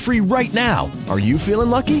 Play for free right now. Are you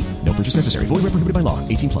feeling lucky? No purchase necessary. Void where prohibited by law.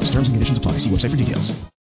 18 plus. Terms and conditions apply. See website for details.